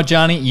home. You know what,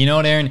 Johnny? You know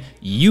what, Aaron?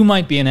 You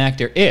might be an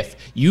actor if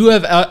you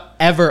have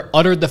ever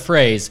uttered the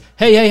phrase,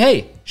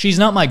 hey, she's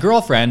not my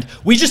girlfriend.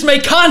 We just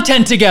make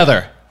content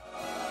together.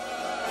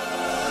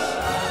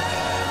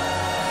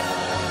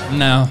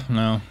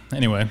 No.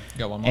 Anyway.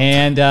 Got one more.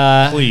 And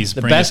Please,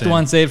 the bring us best in.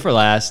 one saved for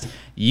last.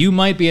 You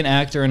might be an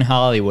actor in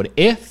Hollywood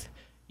if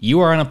you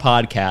are on a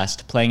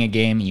podcast playing a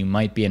game. You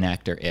might be an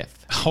actor if.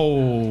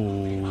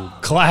 Oh,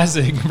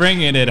 classic.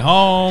 Bringing it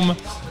home.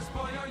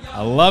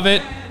 I love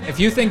it. If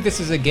you think this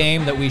is a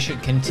game that we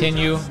should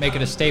continue, make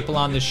it a staple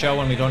on this show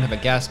when we don't have a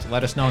guest,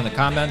 let us know in the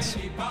comments.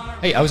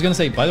 Hey, I was going to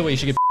say, by the way, you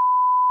should get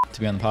to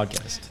be on the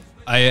podcast.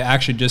 I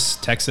actually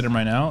just texted him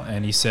right now,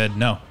 and he said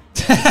no.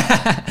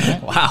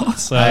 Wow.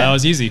 So that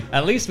was easy.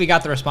 At least we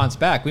got the response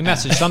back. We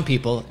messaged some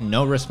people,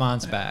 no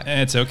response back.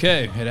 It's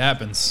okay. It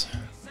happens.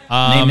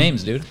 Name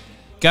names, dude.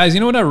 Guys, you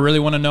know what I really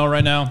want to know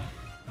right now?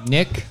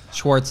 Nick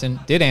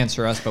Schwartzen did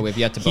answer us, but we've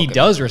yet to book He him.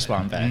 does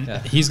respond back. Yeah.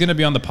 He's going to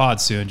be on the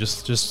pod soon.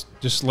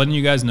 Just letting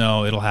you guys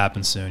know it'll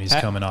happen soon. He's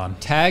coming on.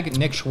 Tag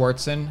Nick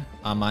Schwartzen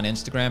on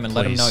Instagram and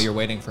let him Please. know you're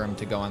waiting for him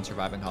to go on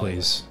Surviving Hollywood.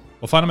 Please.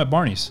 We'll find him at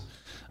Barney's.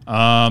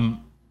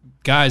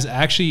 Guys,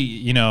 actually,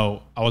 you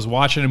know, I was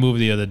watching a movie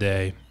the other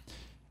day,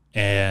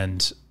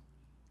 and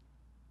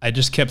I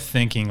just kept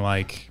thinking,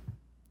 like,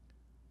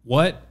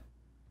 what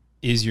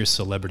is your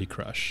celebrity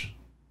crush?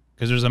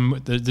 Because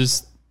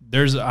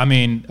I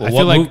mean, I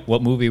feel like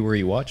what movie were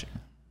you watching?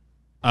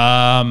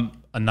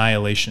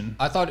 Annihilation.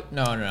 I thought,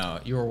 no.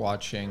 You were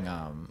watching,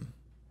 I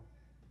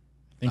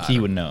think he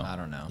would know. I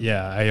don't know.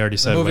 Yeah, I already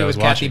The said movie what I was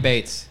with Kathy watching.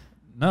 Bates.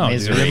 No, dude,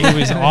 Misery. that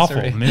movie's awful.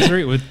 Misery.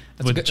 Misery with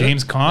good-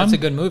 James Caan. That's a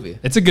good movie.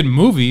 It's a good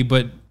movie,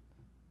 but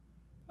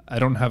I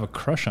don't have a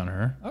crush on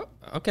her. Oh,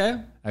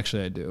 okay.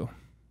 Actually, I do.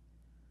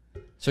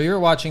 So you were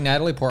watching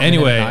Natalie Portman in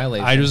Anyway,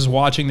 Annihilation. I was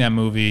watching that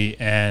movie,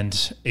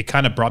 and it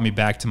kind of brought me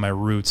back to my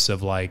roots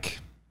of, like,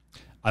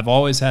 I've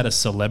always had a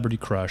celebrity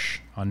crush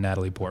on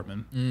Natalie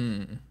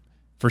Portman.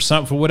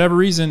 for whatever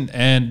reason.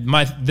 And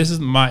this is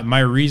my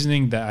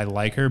reasoning that I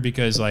like her,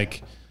 because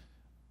like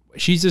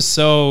she's just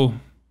so,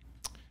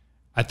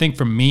 I think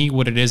for me,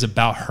 what it is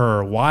about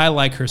her, why I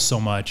like her so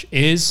much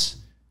is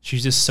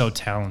she's just so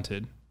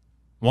talented.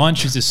 One,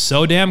 she's just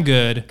so damn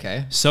good.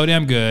 Okay. So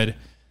damn good.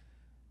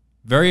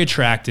 Very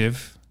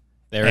attractive.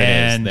 There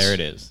it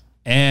is.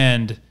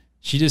 And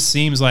she just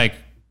seems like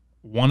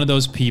one of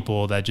those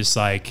people that just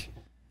like,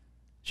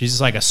 she's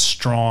just like a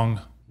strong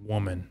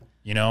woman,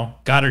 you know?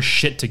 Got her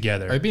shit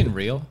together. Are you being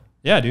real?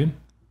 Yeah, dude.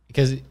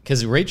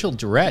 Because Rachel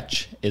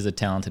Dratch is a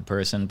talented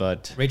person,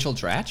 but Rachel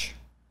Dratch?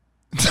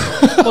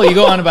 well, you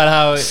go on about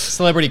how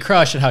celebrity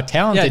crush and how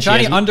talented Yeah, she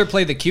Johnny is.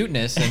 underplayed the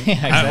cuteness. And Yeah,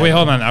 exactly. Wait,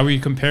 hold on. Are we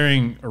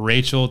comparing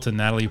Rachel to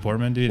Natalie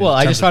Portman, dude? Well, in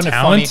I terms just of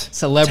found it talent?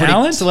 funny.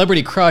 Talent?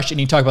 Celebrity crush, and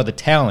you talk about the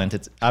talent.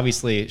 It's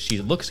obviously she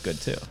looks good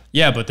too.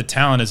 Yeah, but the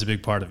talent is a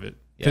big part of it,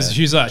 because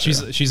Yeah,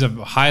 she's a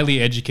highly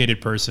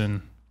educated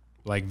person,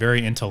 like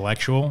very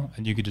intellectual,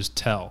 and you could just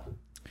tell,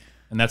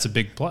 and that's a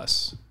big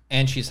plus.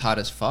 and she's hot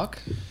as fuck.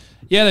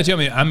 Yeah, that's.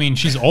 I mean,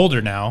 she's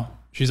older now.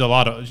 She's a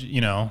lot of,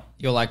 you know.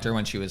 You liked her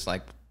when she was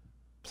like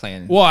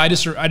playing. Well, I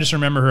just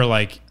remember her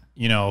like,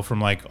 you know,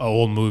 from like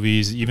old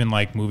movies, even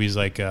like movies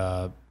like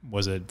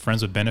was it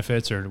Friends with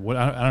Benefits or what?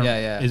 I don't know.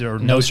 Yeah. Is it, or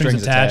No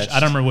Strings Attached? I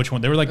don't remember which one.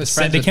 They were like was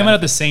they Friends with came out at the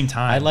Benefits. same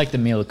time. I like the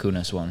Mila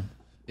Kunis one.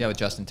 Yeah, with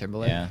Justin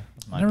Timberlake. Yeah,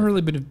 I've never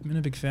really been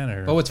a big fan of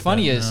her. But what's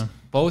funny is no.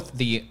 both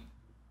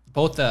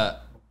the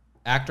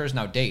actors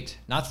now date.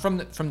 Not from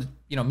the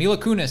you know, Mila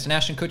Kunis and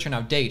Ashton Kutcher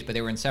now date, but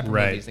they were in separate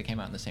Right. movies that came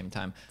out in the same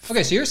time.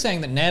 Okay, so you're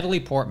saying that Natalie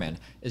Portman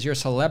is your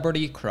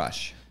celebrity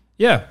crush.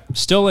 Yeah,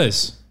 still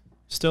is.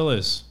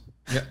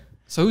 Yeah.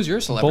 So who's your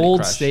celebrity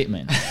Bold crush?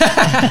 statement.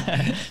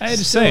 I had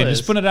to say, is.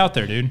 just put it out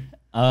there, dude.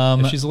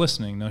 If she's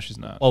listening, no, she's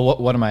not. Well,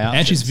 what are my options?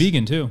 And she's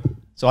vegan too.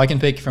 So I can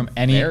pick from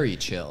any. Very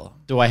chill.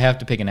 Do I have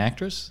to pick an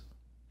actress?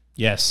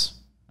 Yes,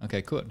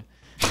 Okay, good.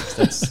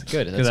 That's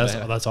good. because That's what I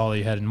have. that's all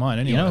you had in mind.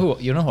 Anyway,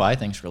 You know who I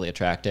think's really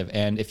attractive,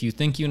 and if you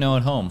think you know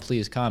at home,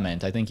 please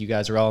comment. I think you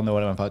guys are all know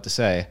what I'm about to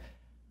say.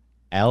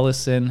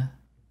 Alison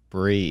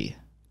Brie.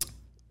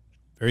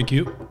 very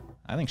cute,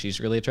 I think she's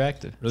really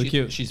attractive. really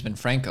cute. She's been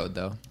Franco'd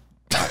though.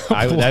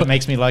 That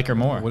makes me like her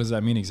more. What does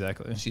that mean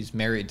exactly? She's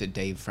married to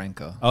Dave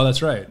Franco. Oh,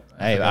 that's right.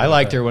 Hey, I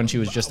liked her when she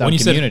was just on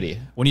Community.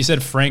 When you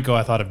said Franco,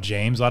 I thought of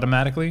James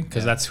automatically,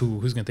 because that's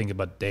who's gonna think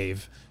about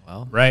Dave.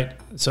 Well, Right.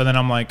 So then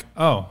I'm like,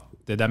 oh,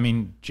 did that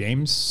mean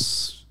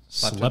James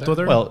slept with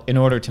her? Well, in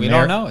order to We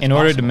don't know. It's in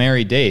order to possible.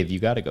 marry Dave, you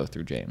got to go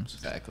through James.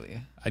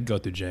 exactly. I'd go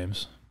through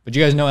James. But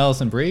you guys know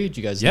Alison Brie? Did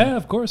you guys? Yeah, know?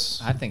 of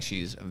course. I think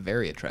she's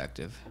very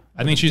attractive.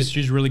 I think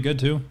she's really good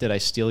too. Did I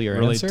steal your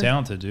Really answer?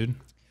 talented, dude.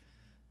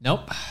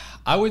 Nope.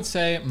 I would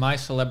say my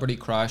celebrity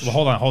crush. Well,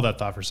 hold that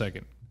thought for a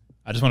second.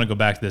 I just want to go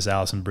back to this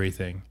Alison Brie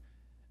thing.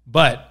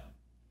 But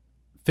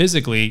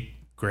physically,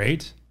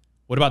 great.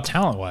 What about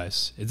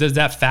talent-wise? Does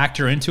that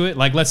factor into it?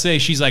 Like, let's say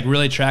she's like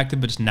really attractive,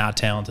 but just not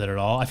talented at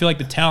all. I feel like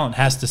the talent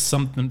has to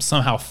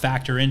somehow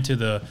factor into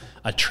the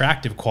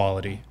attractive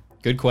quality.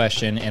 Good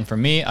question. And for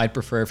me, I'd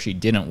prefer if she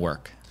didn't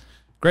work.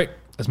 Great.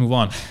 Let's move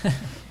on.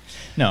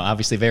 No,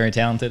 obviously very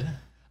talented.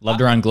 Loved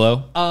her on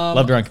Glow.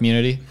 Loved her on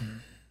Community.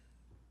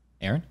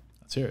 Aaron?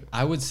 Let's hear it.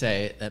 I would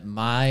say that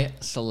my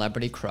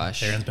celebrity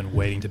crush. Aaron's been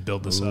waiting to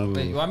build this up.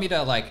 But you want me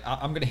to like?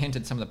 I'm gonna hint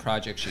at some of the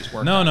projects she's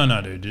worked No, on.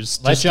 no, dude.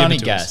 Just Let just give Johnny it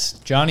to guess. us.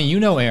 Johnny, you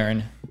know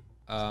Aaron.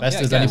 Best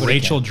yeah, as guess. anybody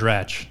Rachel can.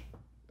 Dratch.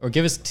 Or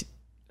give us...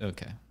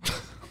 okay.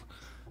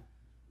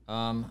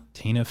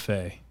 Tina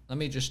Fey. Let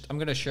me just. I'm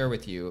gonna share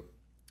with you.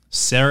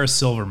 Sarah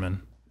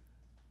Silverman.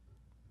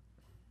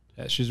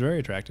 Yeah, she's very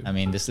attractive. I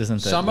mean, this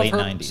isn't the Some of late her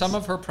 90s. some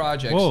of her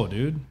projects. Whoa,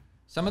 dude.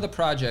 Some of the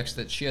projects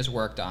that she has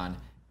worked on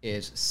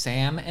is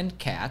Sam and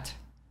Cat.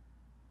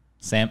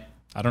 Sam...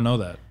 I don't know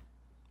that.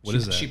 What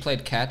is that? She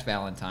played Cat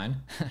Valentine.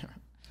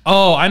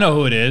 Oh, I know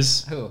who it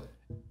is. Who? You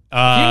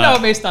know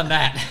based on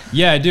that.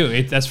 Yeah, I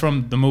do. That's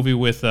from the movie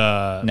with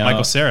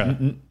Michael Cera,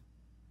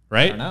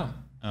 right? I don't know.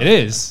 It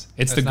is.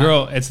 It's the It's not.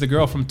 girl. It's the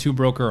girl from Two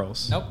Broke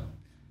Girls. Nope.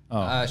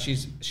 Oh.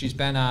 She's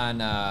been on.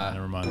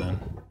 Never mind then.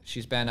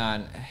 She's been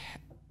on.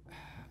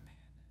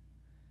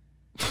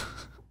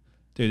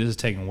 Dude, this is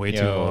taking way too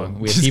Yo, long.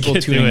 we have Just people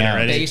get tuning to it out.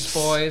 already. Base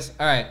Boys.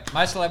 All right,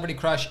 my celebrity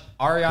crush,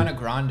 Ariana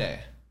Grande.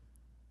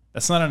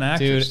 That's not an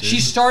actress. Dude, Dude.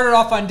 She started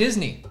off on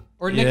Disney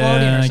or Nickelodeon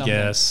yeah, or I something.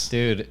 guess.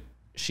 Dude,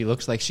 she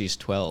looks like she's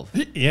 12.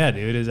 Yeah,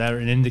 dude. Is that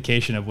an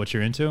indication of what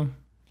you're into?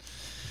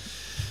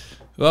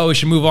 Well, we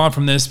should move on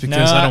from this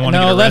because I don't want to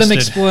get arrested. let him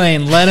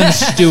explain. Let him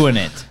stew in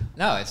it.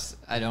 No, it's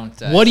I don't.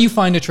 What do you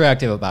find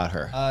attractive about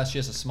her? She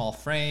has a small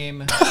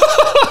frame.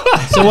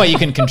 So what, you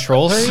can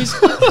control her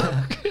easily?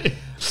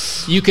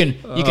 You can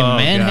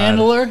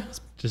manhandle her?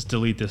 Just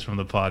delete this from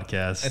the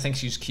podcast. I think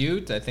she's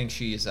cute. I think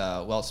she's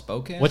well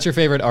spoken. What's your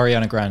favorite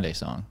Ariana Grande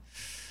song?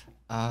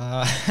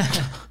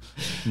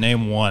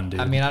 Name one, dude.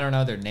 I mean, I don't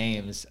know their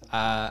names.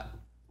 I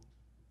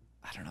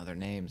don't know their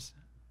names.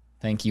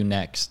 Thank You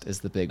Next is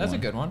the big one. That's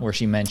a good one. Where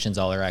she mentions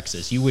all her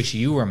exes. You wish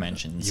you were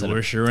mentioned. you instead were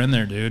of, sure in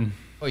there, dude.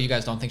 Oh, you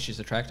guys don't think she's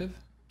attractive?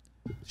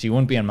 she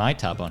wouldn't be on my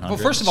top 100. Well,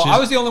 first of all, I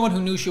was the only one who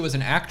knew she was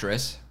an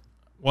actress.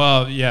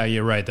 Well, yeah,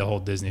 you're right. The whole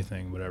Disney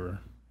thing, whatever.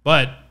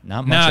 But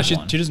Not much of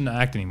one. she doesn't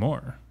act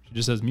anymore. She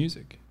just does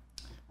music.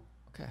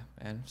 Okay,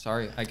 man.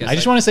 Sorry. I guess I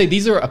just want to say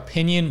these are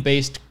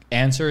opinion-based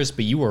answers,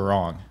 but you were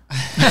wrong.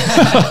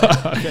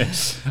 Okay.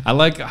 I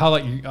like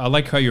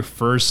how your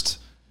first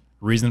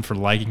reason for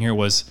liking her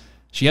was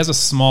she has a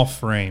small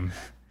frame.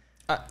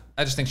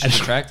 I just think she's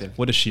attractive.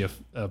 What is she?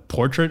 A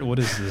portrait? What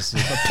is this?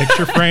 A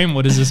picture frame?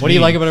 What is this? What do you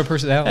like about her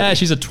personality?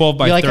 She's a 12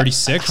 by You like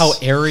 36. how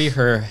airy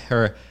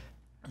her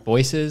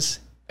voice is.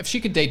 If she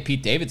could date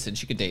Pete Davidson,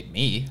 she could date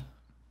me.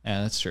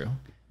 Yeah, that's true.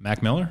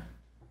 Mac Miller?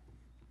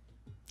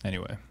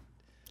 Anyway,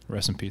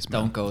 rest in peace,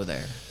 man. Don't go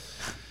there.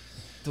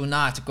 Do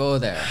not go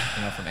there.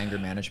 You know, from Anger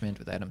Management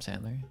with Adam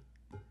Sandler.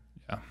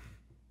 Yeah.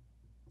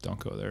 Don't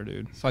go there,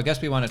 dude. So I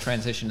guess we want to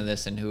transition to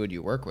this, and who would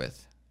you work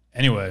with?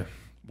 Anyway,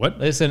 what?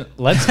 Listen,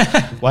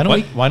 why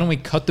don't we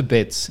cut the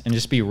bits and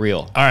just be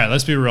real? All right,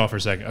 let's be real for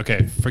a second.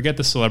 Okay, forget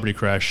the celebrity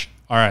crush.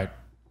 All right.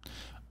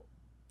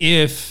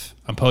 If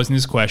I'm posing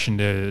this question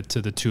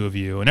to the two of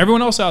you and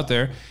everyone else out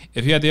there,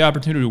 if you had the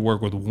opportunity to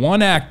work with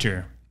one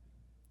actor,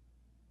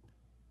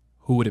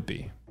 who would it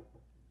be?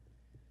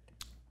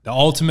 The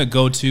ultimate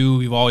go-to,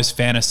 we've always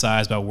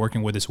fantasized about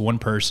working with this one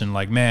person.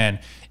 Like, man,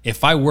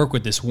 if I work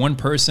with this one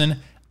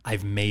person,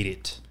 I've made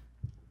it.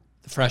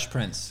 The Fresh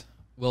Prince,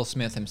 Will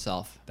Smith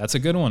himself. That's a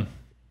good one.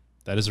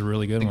 That is a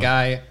really good one.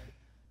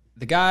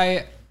 The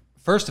guy,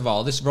 first of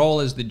all, this role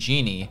is the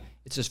genie.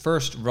 It's his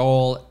first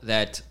role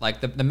that,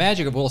 like, the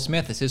magic of Will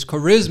Smith is his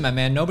charisma,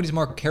 man. Nobody's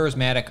more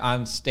charismatic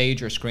on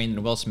stage or screen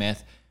than Will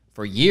Smith.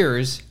 For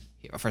years,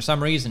 for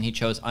some reason, he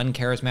chose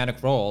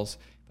uncharismatic roles.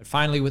 But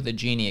finally, with the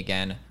genie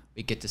again,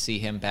 we get to see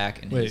him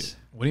back in his...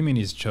 What do you mean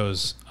he's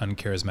chose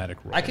uncharismatic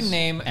roles? I can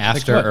name...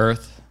 After what?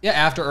 Earth. Yeah,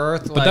 After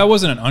Earth. But that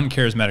wasn't an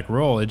uncharismatic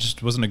role. It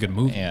just wasn't a good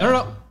movie. Yeah.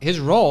 No. His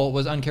role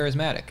was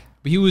uncharismatic.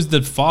 But he was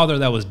the father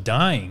that was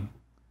dying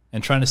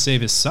and trying to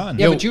save his son.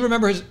 Yeah, but you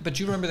remember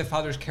the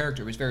father's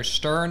character. He was very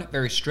stern,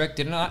 very strict,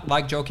 did not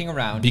like joking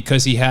around.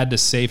 Because he had to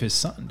save his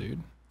son, dude.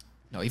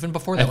 No, even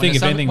before that. I think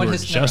if anything, when we're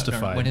his-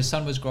 justified. when his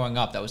son was growing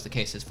up, that was the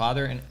case. His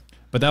father and...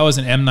 But that was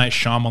an M. Night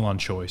Shyamalan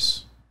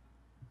choice.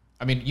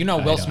 I mean, you know,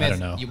 Will I Smith.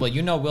 don't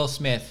know. Will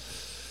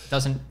Smith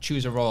doesn't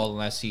choose a role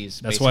unless he's.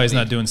 That's why he's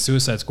basically not doing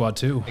Suicide Squad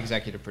 2.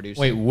 executive producer.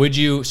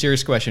 Wait,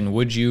 serious question,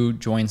 would you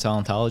join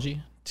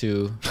Scientology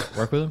to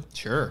work with him?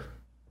 sure.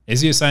 Is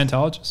he a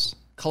Scientologist?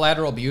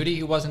 Collateral Beauty,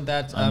 he wasn't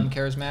that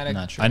charismatic.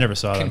 Not sure. I never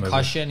saw that movie.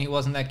 Concussion, he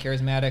wasn't that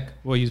charismatic.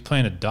 Well, he was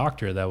playing a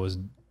doctor that was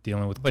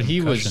dealing with But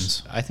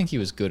concussions. I think he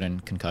was good in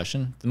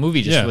Concussion. The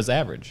movie just Yeah. was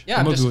average.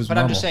 Yeah, The movie was I'm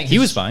normal. just saying He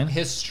was fine.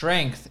 His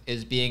strength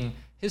is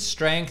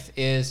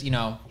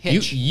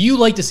Hitch. You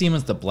like to see him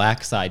as the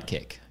black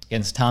sidekick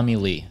against Tommy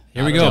Lee.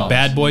 Here we Not go. at all.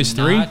 Bad Boys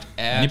 3? Not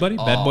at Anybody?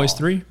 Bad Boys all.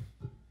 3?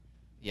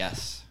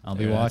 Yes. I'll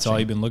be Yeah, watching. that's all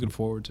you've been looking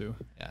forward to.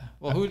 Yeah.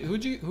 Well, who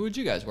would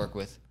you guys work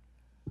with?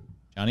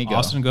 Johnny, go.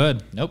 Austin, go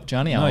ahead. Nope,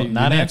 Johnny, No, I'll you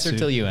not didn't answer answer.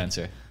 till you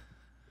answer.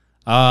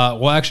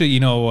 Well, actually, you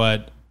know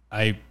what?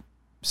 As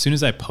soon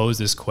as I posed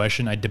this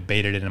question, I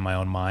debated it in my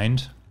own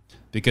mind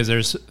because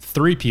there's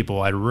 3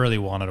 people I really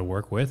wanted to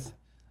work with.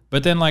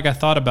 But then, like, I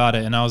thought about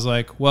it and I was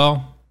like,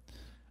 well,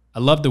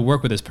 I'd love to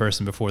work with this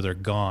person before they're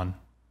gone.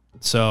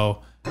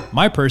 So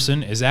my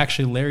person is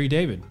actually Larry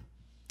David.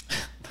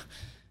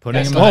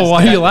 Putting him Oh,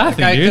 why are you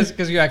laughing, dude?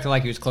 Because you acted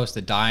like he was close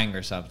to dying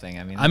or something.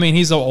 I mean,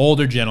 he's an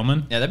older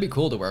gentleman. yeah, that'd be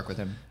cool to work with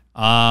him.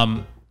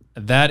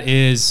 That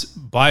is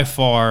by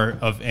far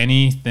of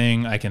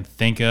anything I can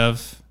think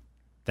of,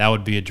 that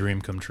would be a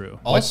dream come true.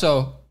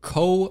 Also,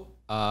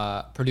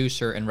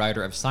 co-producer and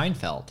writer of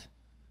Seinfeld.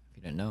 If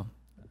you didn't know.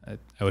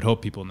 I would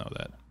hope people know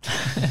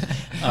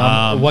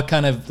that. what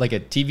kind of, like a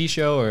TV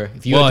show, or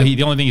if you Well, had to-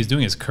 the only thing he's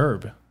doing is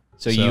Curb.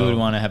 so you would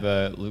want to have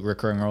a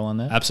recurring role on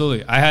that?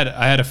 Absolutely. I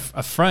had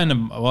a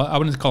friend. Well, I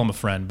wouldn't call him a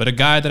friend, but a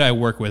guy that I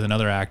work with,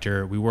 another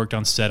actor. We worked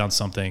on set on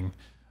something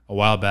a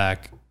while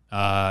back.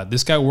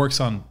 This guy works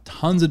on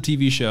tons of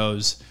TV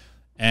shows,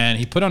 and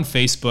he put on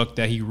Facebook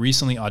that he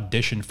recently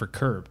auditioned for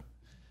Curb,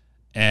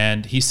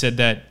 and he said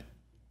that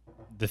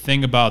the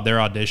thing about their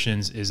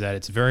auditions is that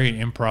it's very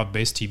an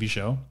improv-based TV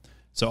show.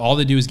 So all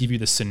they do is give you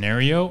the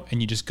scenario,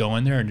 and you just go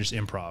in there and just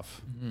improv.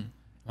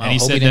 Wow, And he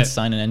hope said he didn't that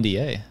sign an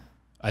NDA.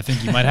 I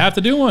think you might have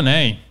to do one,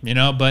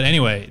 But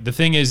anyway, the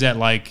thing is that,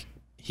 like,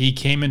 he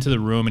came into the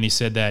room and he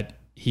said that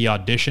he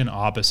auditioned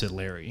opposite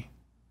Larry,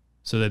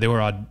 so that they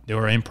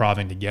were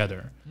improvising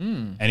together.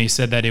 And he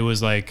said that it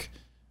was like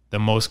the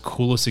most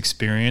coolest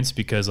experience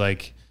because,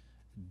 like,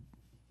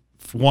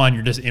 for one,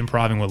 you're just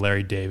improvising with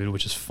Larry David,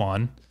 which is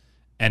fun.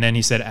 And then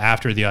he said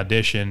after the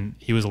audition,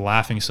 he was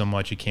laughing so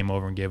much he came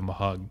over and gave him a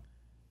hug.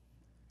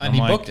 And I'm he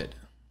like- booked it.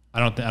 I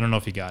don't know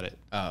if he got it.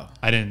 Oh,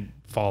 I didn't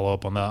follow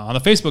up on the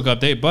Facebook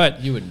update,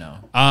 but you would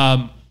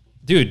know.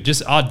 dude,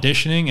 just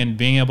auditioning and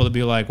being able to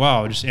be like,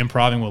 wow, just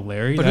improvising with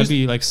Larry, But that'd who's-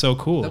 be like so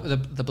cool.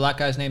 The black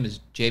guy's name is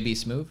JB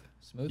Smoove.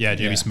 Smooth? Yeah, JB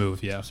Yeah.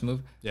 Smoove, yeah. Smoove.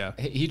 Yeah.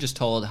 He just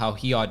told how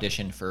he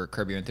auditioned for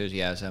Curb Your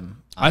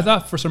Enthusiasm. I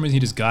thought for some reason he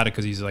just got it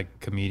because he's like a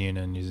comedian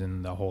and he's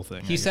in the whole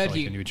thing. He said Like,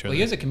 into each he other.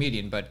 is a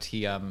comedian, but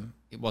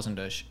it wasn't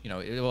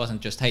it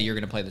wasn't just, hey, you're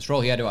going to play this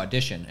role. He had to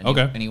audition. And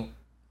Okay. He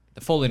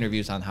the full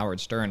interviews on Howard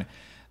Stern.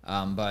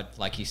 But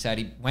like he said,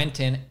 he went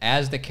in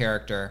as the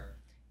character,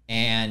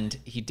 and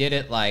he did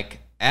it like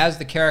as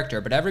the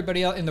character, but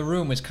everybody else in the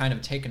room was kind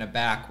of taken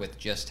aback with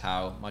just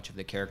how much of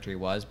the character he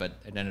was, but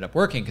it ended up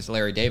working because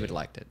Larry David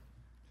liked it.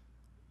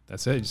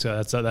 That's it.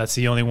 So that's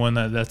the only one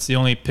that's the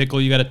only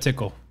pickle you got to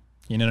tickle.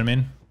 You know what I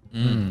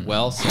mean?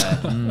 Well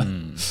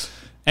said.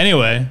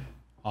 Anyway,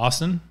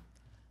 Austin,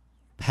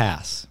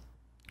 Pass.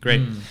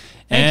 great. Thank you,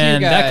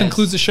 And that guys.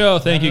 concludes the show.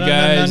 Thank you No,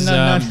 guys.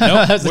 That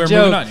Nope, was a we're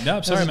joke. moving on.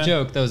 No, sorry, that was man. a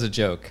joke. That was a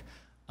joke.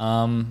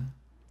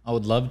 I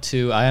would love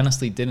to. I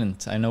honestly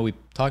didn't. I know we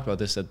talked about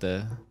this at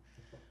the.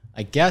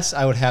 I guess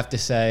I would have to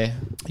say,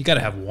 You got to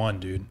have one,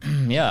 dude.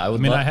 yeah. I I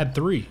would. mean, I had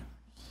 3.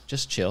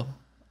 just chill.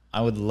 I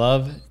would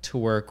love to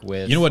work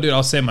with. You know what, dude?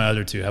 I'll say my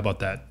other 2. How about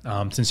that?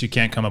 Since you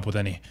can't come up with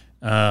any.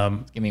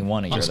 Give me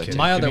one of your just other kidding. two.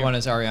 My other one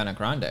is Ariana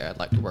Grande. I'd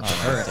like to work with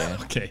her.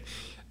 Okay,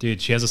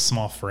 dude, she has a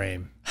small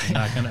frame. I'm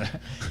not gonna.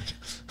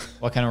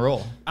 What kind of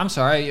role? I'm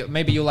sorry,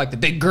 maybe you like the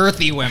big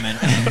girthy women.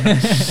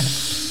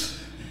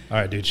 All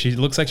right, dude. She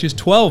looks like she's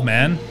 12,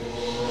 man.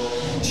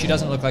 She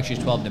doesn't look like she's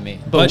 12 to me.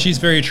 But she's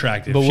very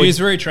attractive. but She's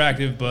very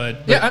attractive,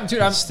 but Yeah,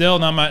 I'm still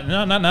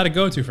not a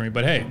go-to for me.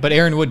 But hey, But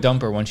Aaron would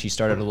dump her when she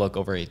started to look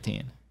over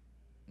 18.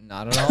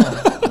 not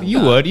at all. You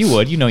would. You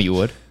would. You know you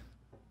would.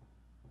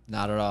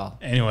 Not at all.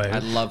 anyway, I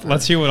love her.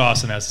 Let's hear what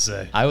Austin has to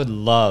say. I would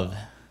love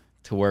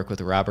to work with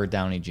Robert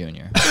Downey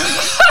Jr.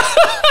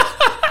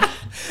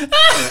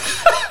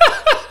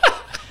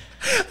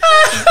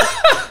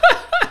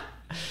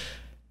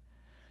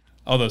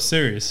 Although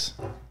serious,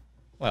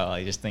 Well,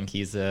 I just think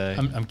he's a.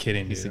 I'm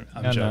kidding, dude.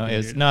 I'm no, joking.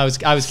 it's, dude. no, I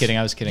was kidding.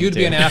 I was kidding. You'd too.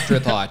 be an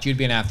afterthought. You'd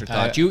be an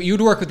afterthought.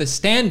 You'd work with a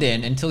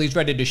stand-in until he's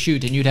ready to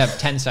shoot, and you'd have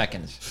 10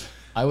 seconds.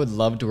 I would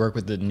love to work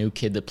with the new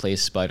kid that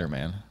plays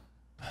Spider-Man.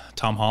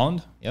 Tom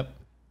Holland? Yep.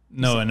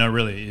 No,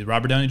 really.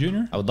 Robert Downey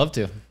Jr. I would love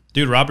to.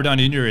 Dude, Robert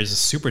Downey Jr. is a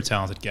super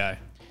talented guy.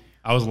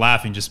 I was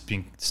laughing just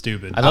being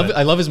stupid.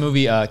 I love his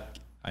movie. I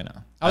know.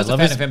 I was a love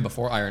fan his, of him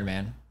before Iron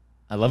Man.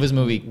 I love his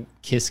movie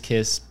Kiss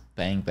Kiss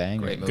Bang Bang.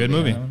 Great movie. Good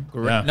movie.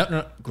 Great, Yeah.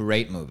 no,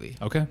 great movie.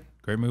 Okay,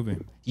 great movie.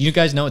 You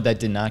guys know that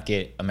did not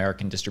get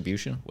American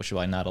distribution, which is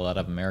why not a lot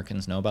of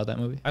Americans know about that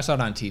movie. I saw it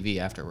on TV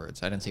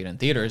afterwards. I didn't see it in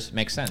theaters.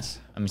 Makes sense.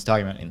 I'm just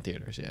talking about in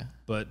theaters, yeah.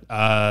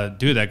 But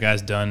dude, that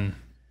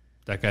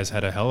guy's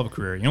had a hell of a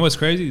career. You know what's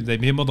crazy? They've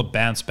been able to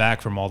bounce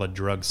back from all the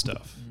drug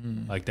stuff.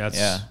 Like that's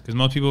Yeah. because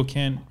most people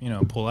can't,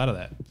 pull out of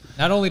that.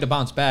 Not only to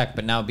bounce back,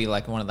 but now be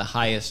like one of the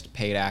highest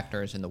paid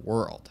actors in the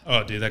world.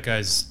 Oh, dude, that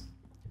guy's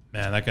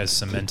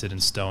cemented in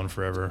stone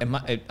forever.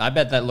 I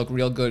bet that looked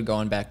real good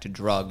going back to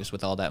drugs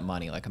with all that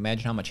money. Like,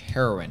 imagine how much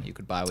heroin you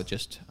could buy with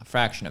just a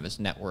fraction of his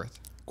net worth.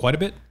 Quite a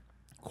bit.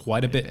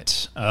 What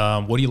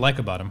do you like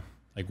about him?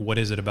 Like, what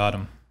is it about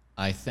him?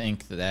 I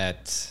think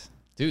that,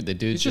 dude, the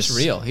dude's It's just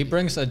real. He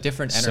brings a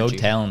different so energy.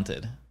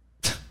 talented.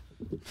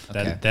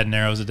 Okay. That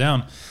narrows it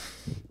down.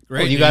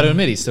 Great. Well, you got to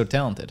admit, he's so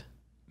talented.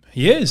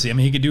 He is. I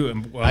mean, he could do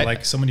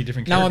like so many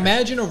different Now characters.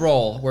 imagine a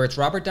role where it's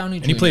Robert Downey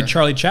Jr. And he played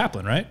Charlie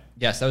Chaplin, right?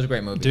 Yes, that was a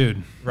great movie.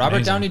 Dude, Robert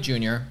amazing. Downey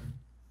Jr.,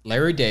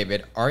 Larry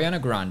David,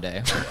 Ariana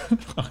Grande,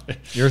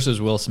 Yours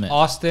is Will Smith.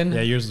 Austin,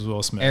 Yeah, yours is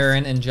Will Smith.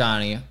 Aaron, and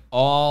Johnny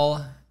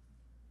all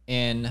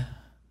in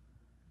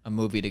a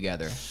movie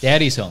together.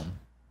 Daddy's Home.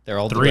 They're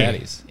all 3. the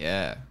daddies.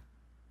 Yeah.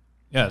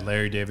 Yeah,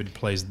 Larry David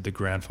plays the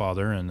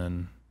grandfather, and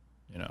then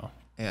Yeah.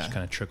 just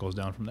kind of trickles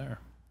down from there.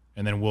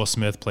 And then Will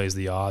Smith plays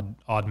the odd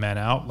man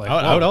out. Like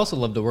I would also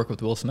love to work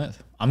with Will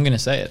Smith. I'm going to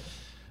say it.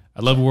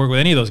 I'd love to work with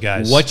any of those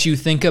guys. What you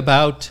think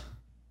about,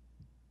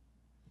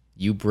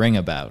 you bring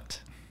about.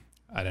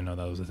 I didn't know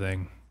that was a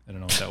thing. I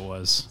don't know what that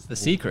was. The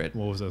secret.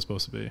 What was that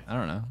supposed to be? I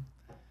don't know.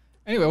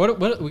 Anyway,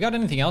 what we got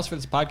anything else for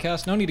this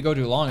podcast? No need to go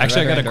too long.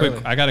 Actually, I'd rather end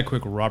early. I got a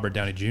quick Robert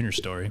Downey Jr.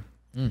 story.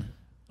 All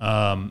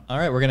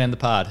right, we're going to end the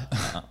pod.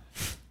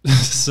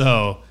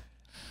 So,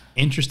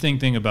 interesting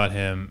thing about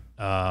him.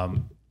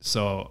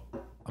 So,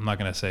 I'm not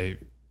going to say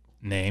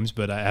names,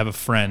 but I have a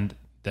friend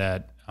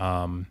that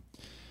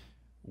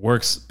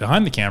works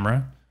behind the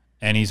camera,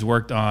 and he's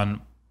worked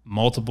on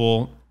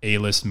multiple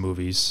A-list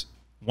movies.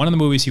 One of the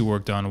movies he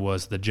worked on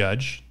was The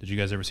Judge. Did you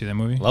guys ever see that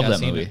movie? Love Yeah, that I've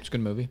seen movie. it. It's a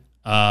good movie.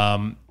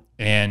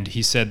 And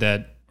he said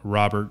that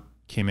Robert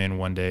came in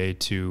one day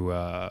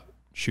to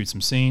shoot some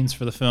scenes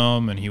for the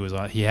film, and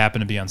he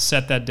happened to be on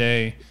set that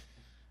day.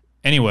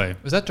 Anyway,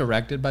 Was that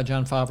directed by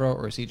Jon Favreau,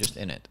 or is he just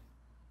in it?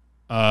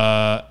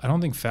 I don't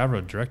think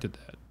Favreau directed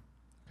that.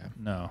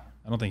 No,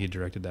 I don't think he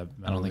directed that.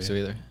 I don't think so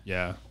either.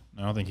 Yeah,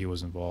 I don't think he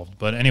was involved.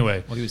 But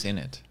anyway, Well, he was in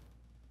it.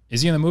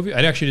 is he in the movie?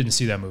 I actually didn't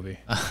see that movie.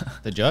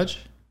 The Judge?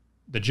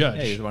 The Judge.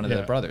 Yeah, he was one of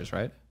the brothers,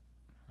 right?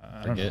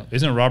 I don't know.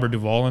 Isn't Robert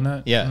Duvall in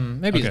that? Yeah.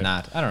 Maybe Okay. he's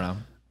not. I don't know.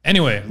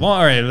 Anyway, well,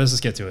 all right, let's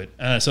just get to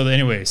it.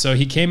 So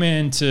he came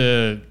in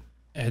to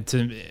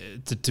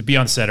be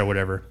on set or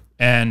whatever,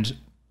 and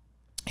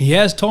he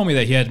has told me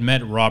that he had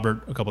met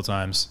Robert a couple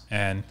times,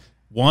 and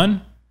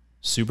one,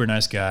 super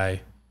nice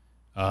guy,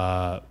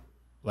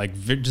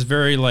 just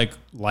very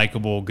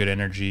likable, good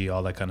energy,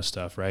 all that kind of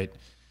stuff, right?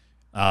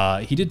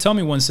 He did tell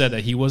me one set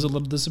that he was a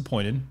little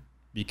disappointed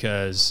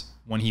because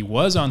when he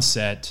was on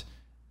set,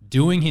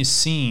 doing his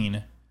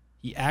scene,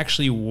 he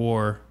actually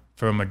wore,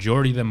 for a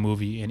majority of the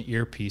movie, an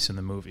earpiece in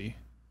the movie.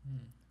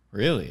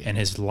 Really? And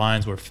his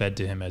lines were fed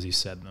to him as he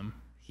said them.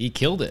 He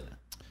killed it.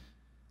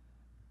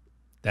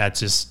 That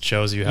just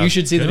shows you how You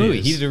should see the good movie.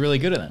 is. He did really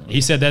good at that.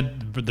 He said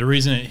that the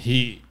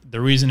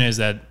reason is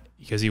that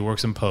because he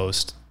works in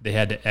post, they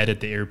had to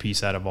edit the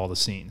earpiece out of all the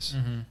scenes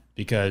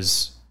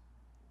because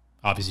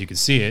obviously you could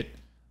see it,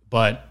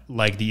 but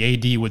like the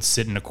AD would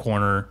sit in a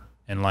corner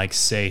and like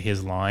say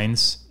his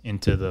lines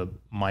into the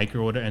mic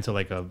or whatever, into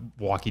like a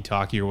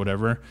walkie-talkie or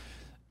whatever,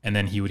 and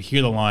then he would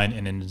hear the line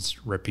and then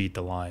just repeat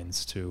the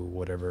lines to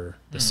whatever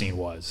the scene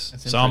was.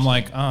 So I'm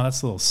like, oh,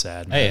 that's a little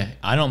sad, man. Hey,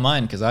 I don't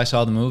mind because I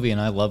saw the movie and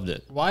I loved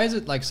it. Why is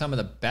it like some of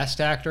the best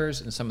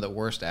actors and some of the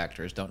worst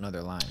actors don't know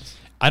their lines?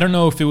 I don't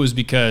know if it was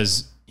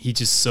because he's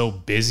just so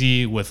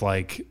busy with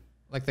like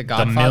Like The the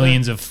Godfather.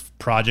 millions of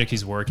projects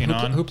he's working Who,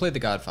 on. who played The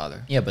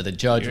Godfather? Yeah, but the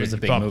judge was a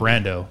big movie.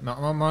 Brando.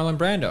 Marlon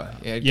Brando.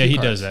 Yeah, cue he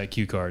cards. does that,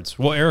 cue cards.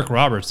 Well, Eric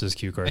Roberts does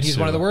cue cards. And he's too.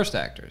 one of the worst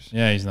actors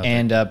Yeah, he's not.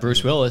 And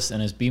Bruce Willis in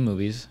his B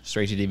movies,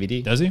 straight to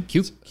DVD. Does he?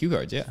 Cue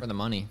cards, yeah. for the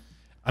money.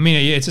 I mean,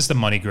 yeah, it's just a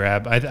money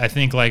grab. I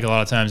think like a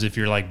lot of times if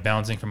you're like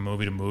bouncing from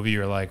movie to movie,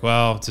 you're like,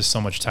 well, it's just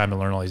so much time to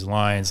learn all these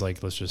lines.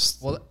 Like, let's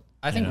just. Well,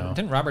 I think know.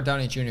 didn't Robert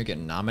Downey Jr. get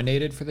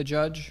nominated for The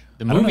Judge?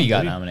 The don't movie know, got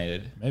maybe.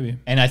 nominated. Maybe.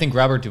 And I think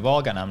Robert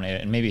Duvall got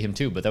nominated, and maybe him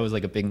too, but that was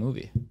like a big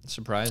movie.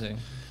 Surprising.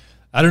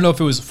 I don't know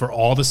if it was for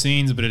all the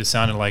scenes, but it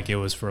sounded like it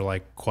was for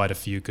like quite a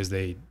few because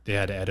they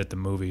had to edit the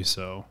movie.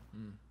 So,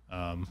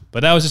 but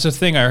that was just a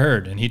thing I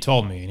heard, and he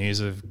told me, and he's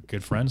a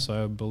good friend,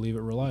 so I believe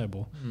it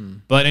reliable.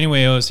 But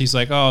anyway, he's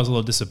like, oh, I was a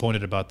little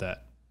disappointed about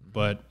that.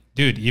 But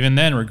dude, even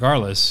then,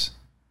 regardless,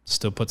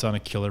 still puts on a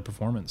killer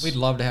performance. We'd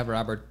love to have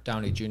Robert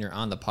Downey Jr.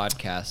 on the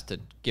podcast to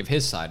give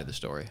his side of the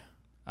story.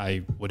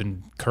 I would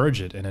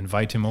encourage it and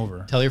invite him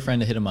over. Tell your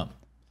friend to hit him up.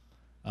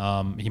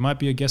 He might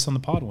be a guest on the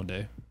pod one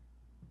day.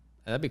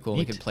 That'd be cool. We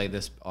Neat. could play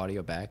this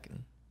audio back.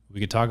 We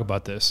could talk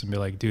about this and be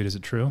like, dude, is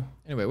it true?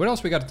 Anyway, what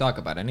else we got to talk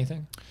about?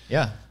 Anything?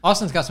 Yeah.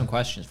 Austin's got some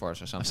questions for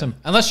us or something.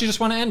 Unless you just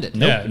want to end it.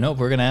 Nope, Yeah. nope,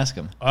 we're going to ask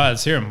him.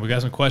 Let's hear him. We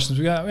got some questions.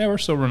 We're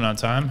still running out of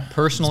time.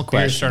 Personal This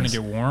beer's questions. starting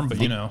to get warm, but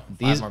you know.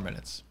 5 more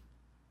minutes.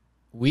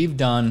 We've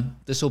done,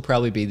 this will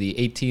probably be the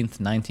 18th,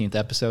 19th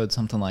episode,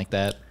 something like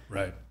that.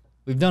 Right.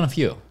 We've done a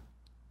few.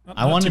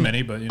 Not too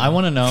many, but you know, I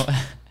want to know.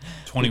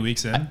 20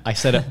 weeks in. I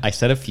said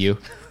a few.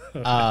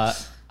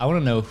 I want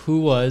to know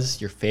who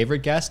was your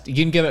favorite guest. You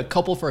can give it a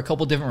couple for a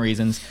couple different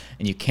reasons,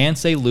 and you can't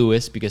say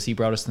Louis because he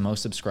brought us the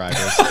most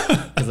subscribers.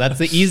 Because that's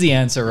the easy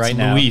answer right It's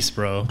now. Luis,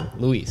 bro.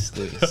 Luis.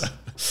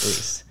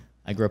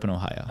 I grew up in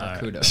Ohio.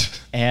 Kudos.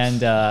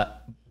 And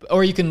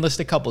or you can list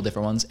a couple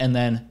different ones, and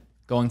then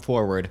going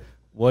forward,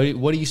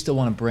 what do you still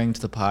want to bring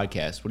to the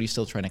podcast? What are you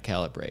still trying to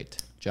calibrate?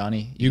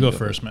 Johnny, You can go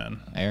first, man.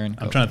 Aaron,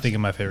 I'm go trying to first. think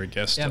of my favorite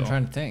guest. Yeah, I'm still.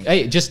 trying to think.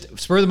 Hey, just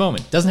spur of the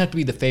moment. Doesn't have to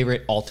be the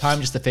favorite all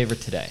time, just the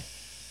favorite today.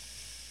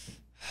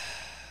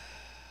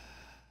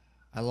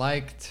 I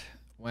liked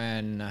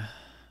when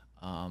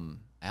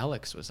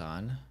Alex was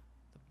on,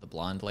 the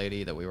blonde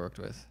lady that we worked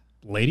with.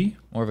 Lady?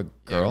 More of a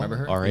girl, remember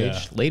her? our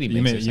age. Lady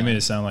You makes made her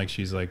it sound like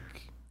she's like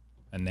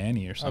a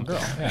nanny or something.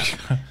 Yeah.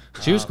 sound-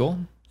 She was cool.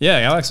 Yeah,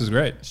 Alex was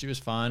great. She was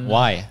fun.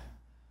 Why?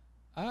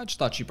 I just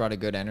thought she brought a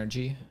good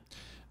energy.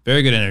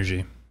 Very good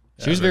energy.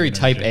 She was very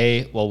type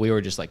A, while we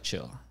were just like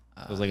chill.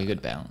 It was like a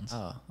good balance.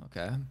 Oh,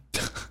 okay.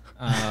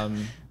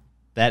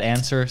 That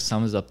answer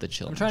sums up the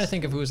chill. I'm trying to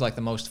think of who was like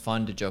the most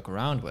fun to joke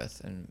around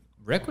with, and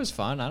Rick was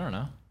fun. I don't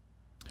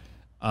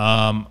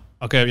know.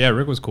 Okay, yeah,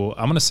 Rick was cool.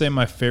 I'm gonna say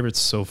my favorites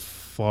so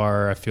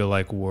far. I feel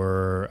like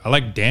I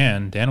like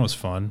Dan. Dan was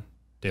fun.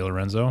 De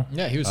Lorenzo.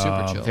 Yeah, he was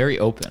super chill. Very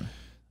open.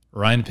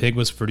 Ryan Pig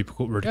was pretty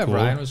cool. Yeah, cool.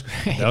 Ryan was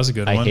great. That was a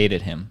good I one.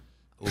 hated him.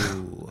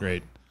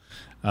 Great.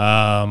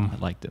 I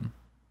liked him.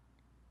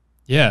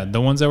 Yeah,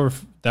 the ones that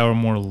were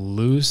more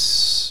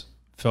loose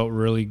felt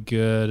really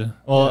good.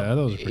 Well, yeah,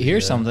 those were pretty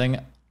here's good. something.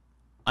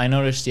 I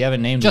noticed you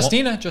haven't named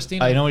Justina.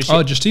 I know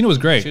Oh, Justina was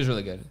great. She was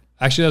really good.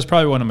 Actually, that was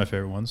probably one of my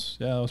favorite ones.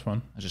 Yeah, that was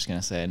fun. I was just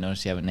gonna say I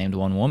noticed you haven't named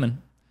one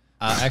woman.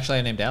 Actually,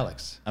 I named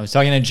Alex. I was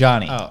talking to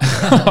Johnny.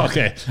 Oh,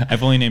 Okay,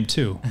 I've only named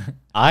two.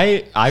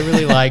 I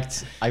really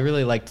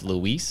liked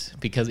Luis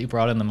because he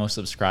brought in the most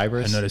I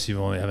subscribers. noticed you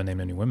haven't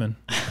named any women.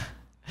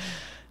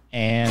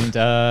 And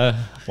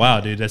Wow,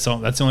 dude, that's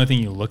the only thing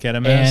you look at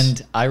him as.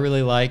 and I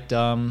really liked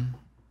I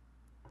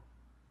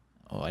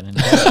didn't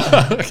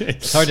know. Okay.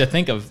 It's hard to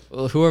think of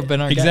who have been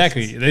our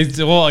Exactly. guests.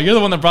 Well, you're the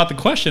one that brought the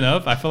question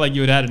up. I feel like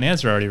you had an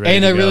answer already ready.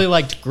 And to I go. really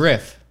liked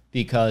Griff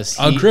because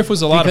Griff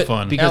was a lot of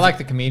fun. I like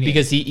the comedian.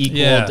 because he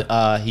equaled.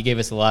 Yeah. He gave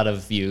us a lot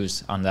of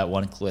views on that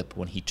one clip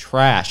when he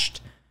trashed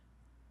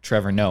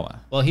Trevor Noah.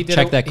 well, he did.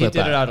 Check that clip He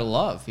did out. it out of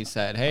love. He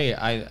said, "Hey,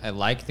 I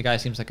like the guy.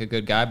 Seems like a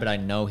good guy, but I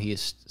know he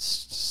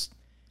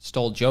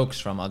stole jokes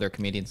from other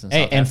comedians in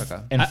Hey, South and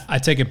Africa." and I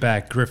take it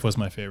back. Griff was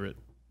my favorite.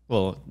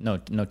 well, no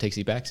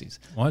takesy backsies.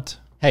 What?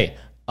 Hey,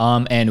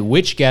 and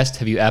which guest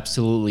have you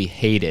absolutely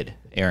hated,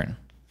 Aaron?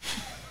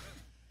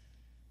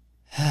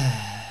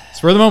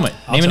 Spur of the moment.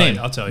 Name a tell name.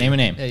 you, I'll tell you. Name a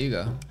name. There you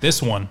go.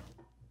 This one.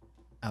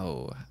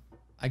 Oh,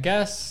 I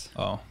guess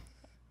Oh.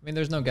 I mean,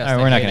 there's no guess. All right,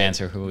 they we're not hated. going to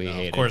answer who we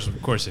hated.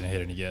 Of course, you didn't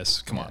hit any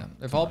guess. Come on.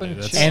 They've all been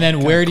That's- chill. And then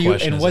What where kind do of you?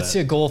 question And is what's that?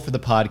 your goal for the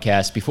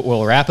podcast? Before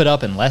we'll wrap it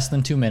up in less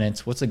than 2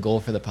 minutes. What's the goal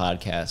for the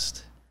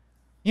podcast?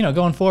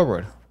 Going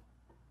forward.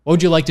 What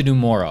would you like to do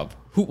more of?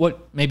 Who?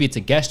 What? Maybe it's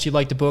a guest you'd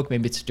like to book.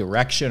 Maybe it's a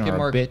direction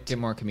or a bit. Get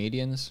more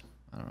comedians.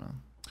 I don't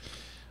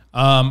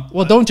know.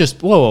 Well, don't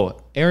just.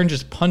 Whoa, Aaron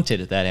just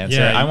punted that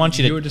answer. I want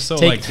you to. You were just so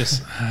take,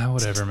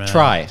 whatever, man.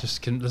 Try. Let's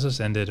just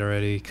end it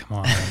already. Come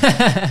on.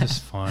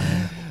 Just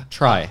fine.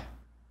 Try.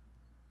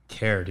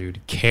 Care,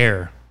 dude.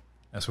 Care.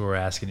 That's what we're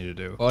asking you to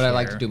do. What would I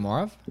like to Care. do more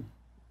of?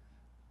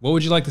 What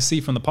would you like to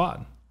see from the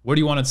pod? Where do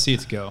you want to see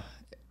it to go?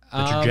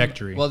 The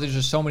trajectory. Well, there's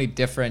just so many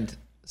different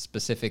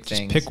specific just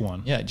things. pick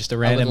one. Yeah, just a I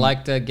random. would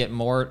like to get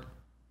more,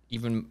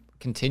 even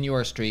continue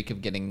our streak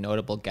of getting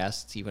notable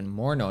guests, even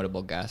more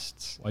notable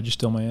guests. Why'd you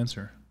steal my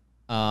answer?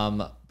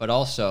 But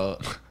also,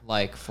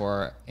 like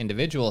for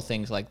individual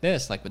things like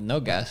this, like with no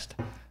guest,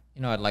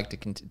 I'd like to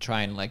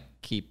try and like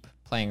keep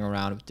playing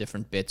around with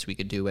different bits we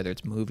could do, whether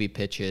it's movie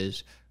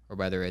pitches or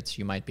whether it's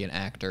you might be an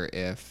actor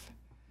if,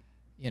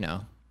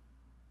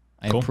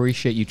 I Cool.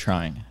 appreciate you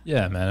trying.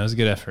 Yeah, man. It was a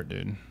good effort,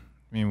 dude. I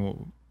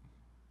mean,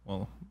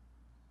 well,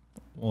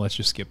 let's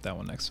just skip that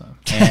one next time.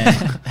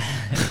 And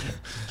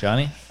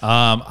Johnny,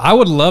 I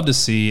would love to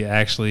see,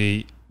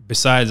 actually,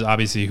 besides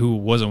obviously who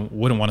wouldn't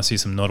want to see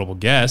some notable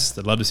guests.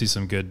 I'd love to see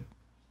some good,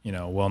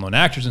 well-known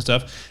actors and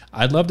stuff.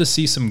 I'd love to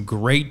see some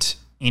great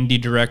indie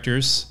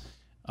directors.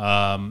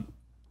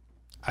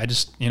 I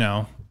just,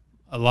 a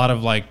lot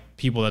of like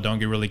people that don't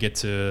really get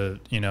to,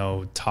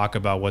 talk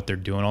about what they're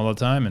doing all the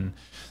time. And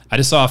I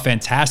just saw a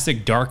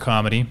fantastic dark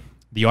comedy,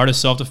 The Art of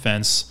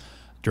Self-Defense,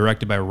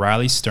 directed by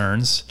Riley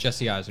Stearns.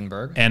 Jesse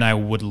Eisenberg. And I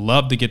would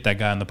love to get that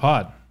guy on the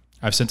pod.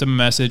 I've sent him a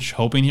message,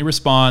 hoping he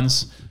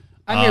responds.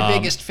 I'm your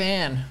biggest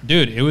fan.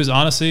 Dude, it was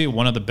honestly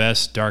one of the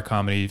best dark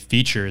comedy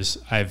features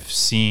I've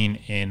seen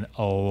in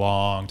a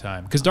long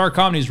time. Because dark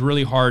comedy is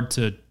really hard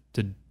to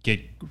get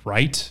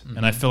right,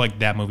 and I feel like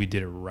that movie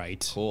did it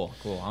right. Cool.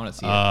 I want to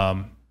see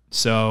it.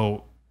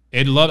 So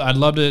I'd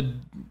love to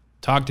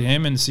talk to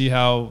him and see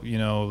how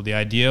the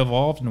idea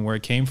evolved and where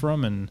it came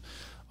from and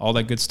all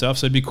that good stuff.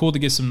 So it'd be cool to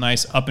get some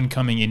nice up and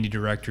coming indie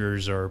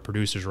directors or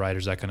producers,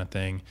 writers, that kind of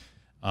thing,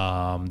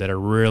 that are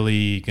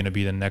really going to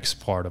be the next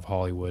part of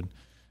Hollywood.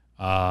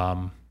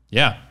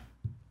 Yeah.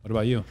 What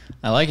about you?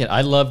 I like it.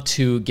 I'd love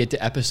to get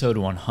to episode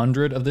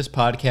 100 of this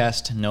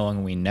podcast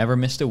knowing we never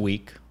missed a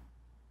week.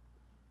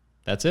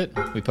 That's it.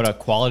 We put out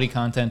quality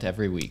content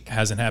every week.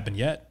 Hasn't happened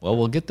yet. Well,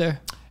 we'll get there.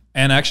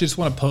 And I actually just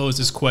want to pose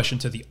this question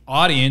to the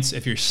audience.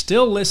 If you're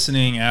still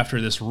listening after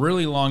this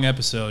really long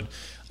episode,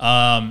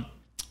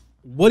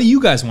 what do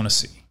you guys want to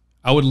see?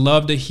 I would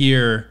love to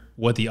hear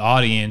what the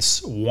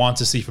audience wants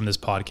to see from this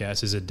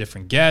podcast. Is it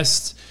different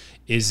guests?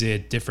 Is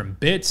it different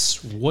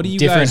bits? What do you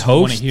Different guys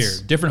want to hosts?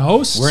 hear? Different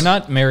hosts? We're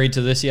not married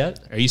to this yet,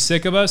 Are you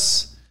sick of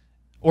us?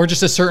 or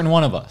just a certain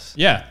one of us.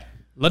 Yeah.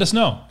 Let us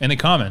know in the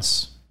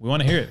comments. We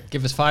want to hear it.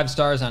 Give us 5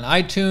 stars on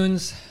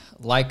iTunes.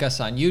 Like us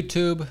on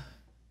YouTube.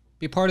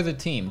 Be part of the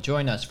team.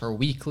 Join us for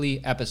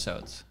weekly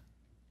episodes.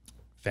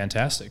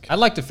 Fantastic. I'd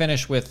like to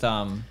finish with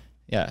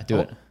Yeah, do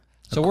it.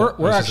 So we're Is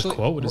this a actually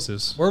quote? What is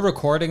this? We're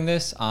recording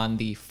this on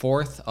the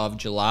 4th of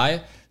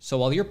July. So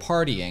while you're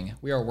partying,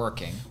 we are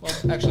working. Well,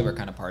 actually, we're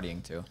kind of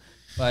partying too.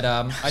 But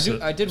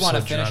I did want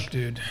to finish drunk,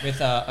 dude.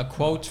 with a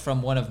quote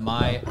from one of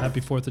my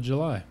Happy 4th of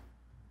July.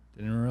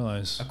 Didn't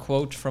realize.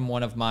 We're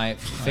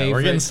getting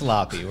favorite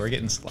sloppy. We're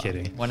getting sloppy.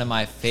 Kidding. one of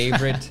my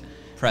favorite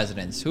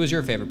presidents. Who is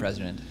your favorite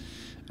president?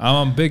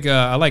 I'm a big,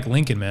 I like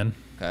Lincoln, man.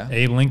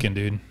 Okay. Abe Lincoln,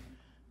 dude.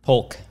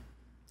 Polk.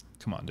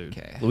 Come on, dude.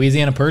 Okay.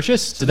 Louisiana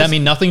Purchase? Did that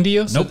mean nothing to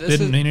you? Nope, this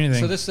didn't is- mean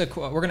anything. So this is a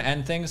quote. We're gonna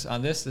end things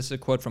on this. This is a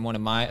quote from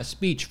a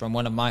speech from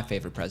one of my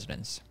favorite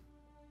presidents.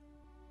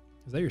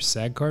 Is that your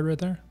SAG card right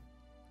there?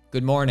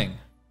 Good morning.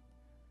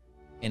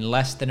 In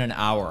less than an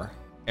hour,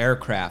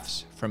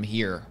 aircrafts from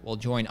here will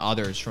join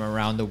others from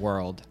around the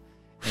world,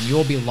 and you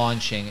will be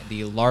launching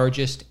the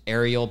largest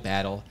aerial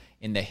battle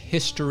in the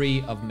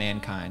history of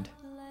mankind.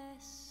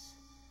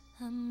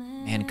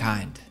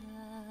 Mankind.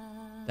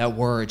 That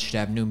word should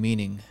have new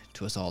meaning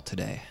to us all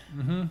today.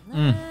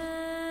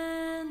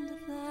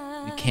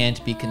 We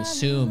can't be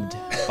consumed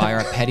by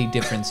our petty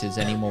differences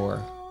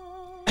anymore.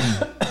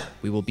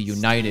 We will be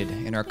united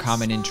in our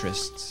common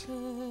interests.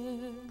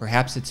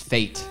 Perhaps it's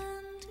fate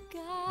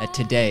that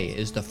today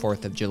is the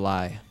 4th of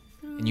July,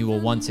 and you will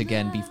once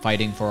again be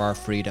fighting for our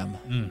freedom.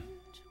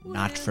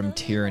 Not from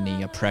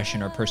tyranny,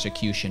 oppression, or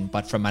persecution,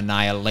 but from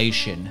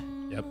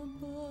annihilation. Yep,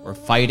 We're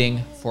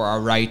fighting for our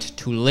right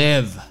to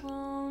live,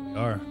 we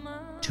are.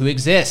 to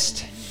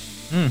exist.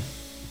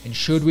 And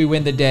should we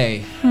win the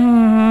day,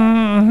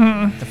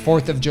 the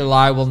 4th of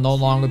July will no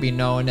longer be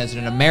known as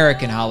an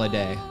American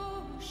holiday,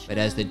 but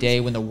as the day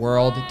when the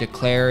world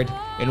declared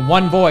in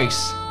one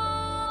voice,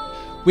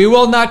 we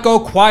will not go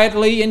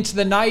quietly into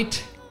the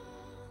night.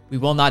 We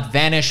will not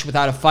vanish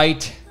without a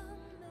fight.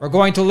 We're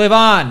going to live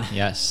on.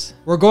 Yes.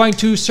 We're going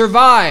to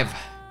survive.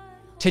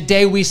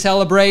 Today we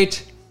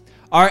celebrate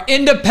our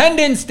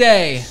Independence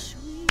Day.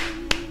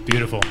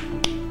 Beautiful.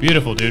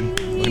 Beautiful, dude.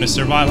 We're gonna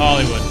survive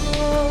Hollywood.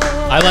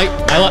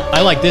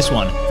 I like this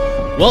one.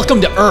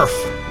 Welcome to Earth.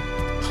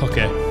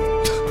 Okay.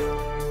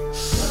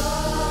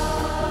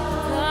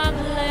 God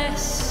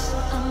bless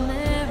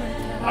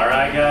America. All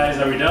right, guys,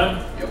 are we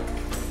done?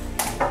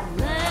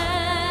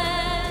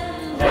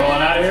 Rolling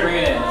out of here. Bring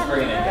it in. Let's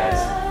bring it in, guys.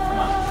 Come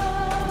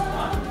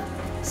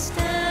on.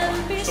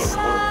 Stand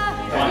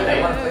beside Come on.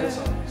 Hey.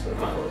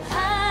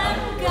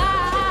 and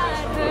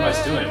guide What am I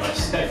doing? Am I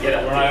get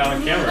it? We're not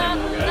on camera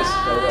anymore, guys.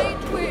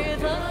 light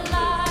with a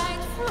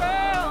light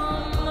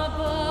from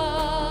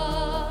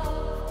above,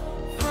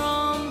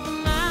 from the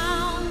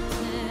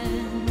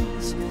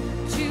mountains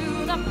to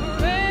the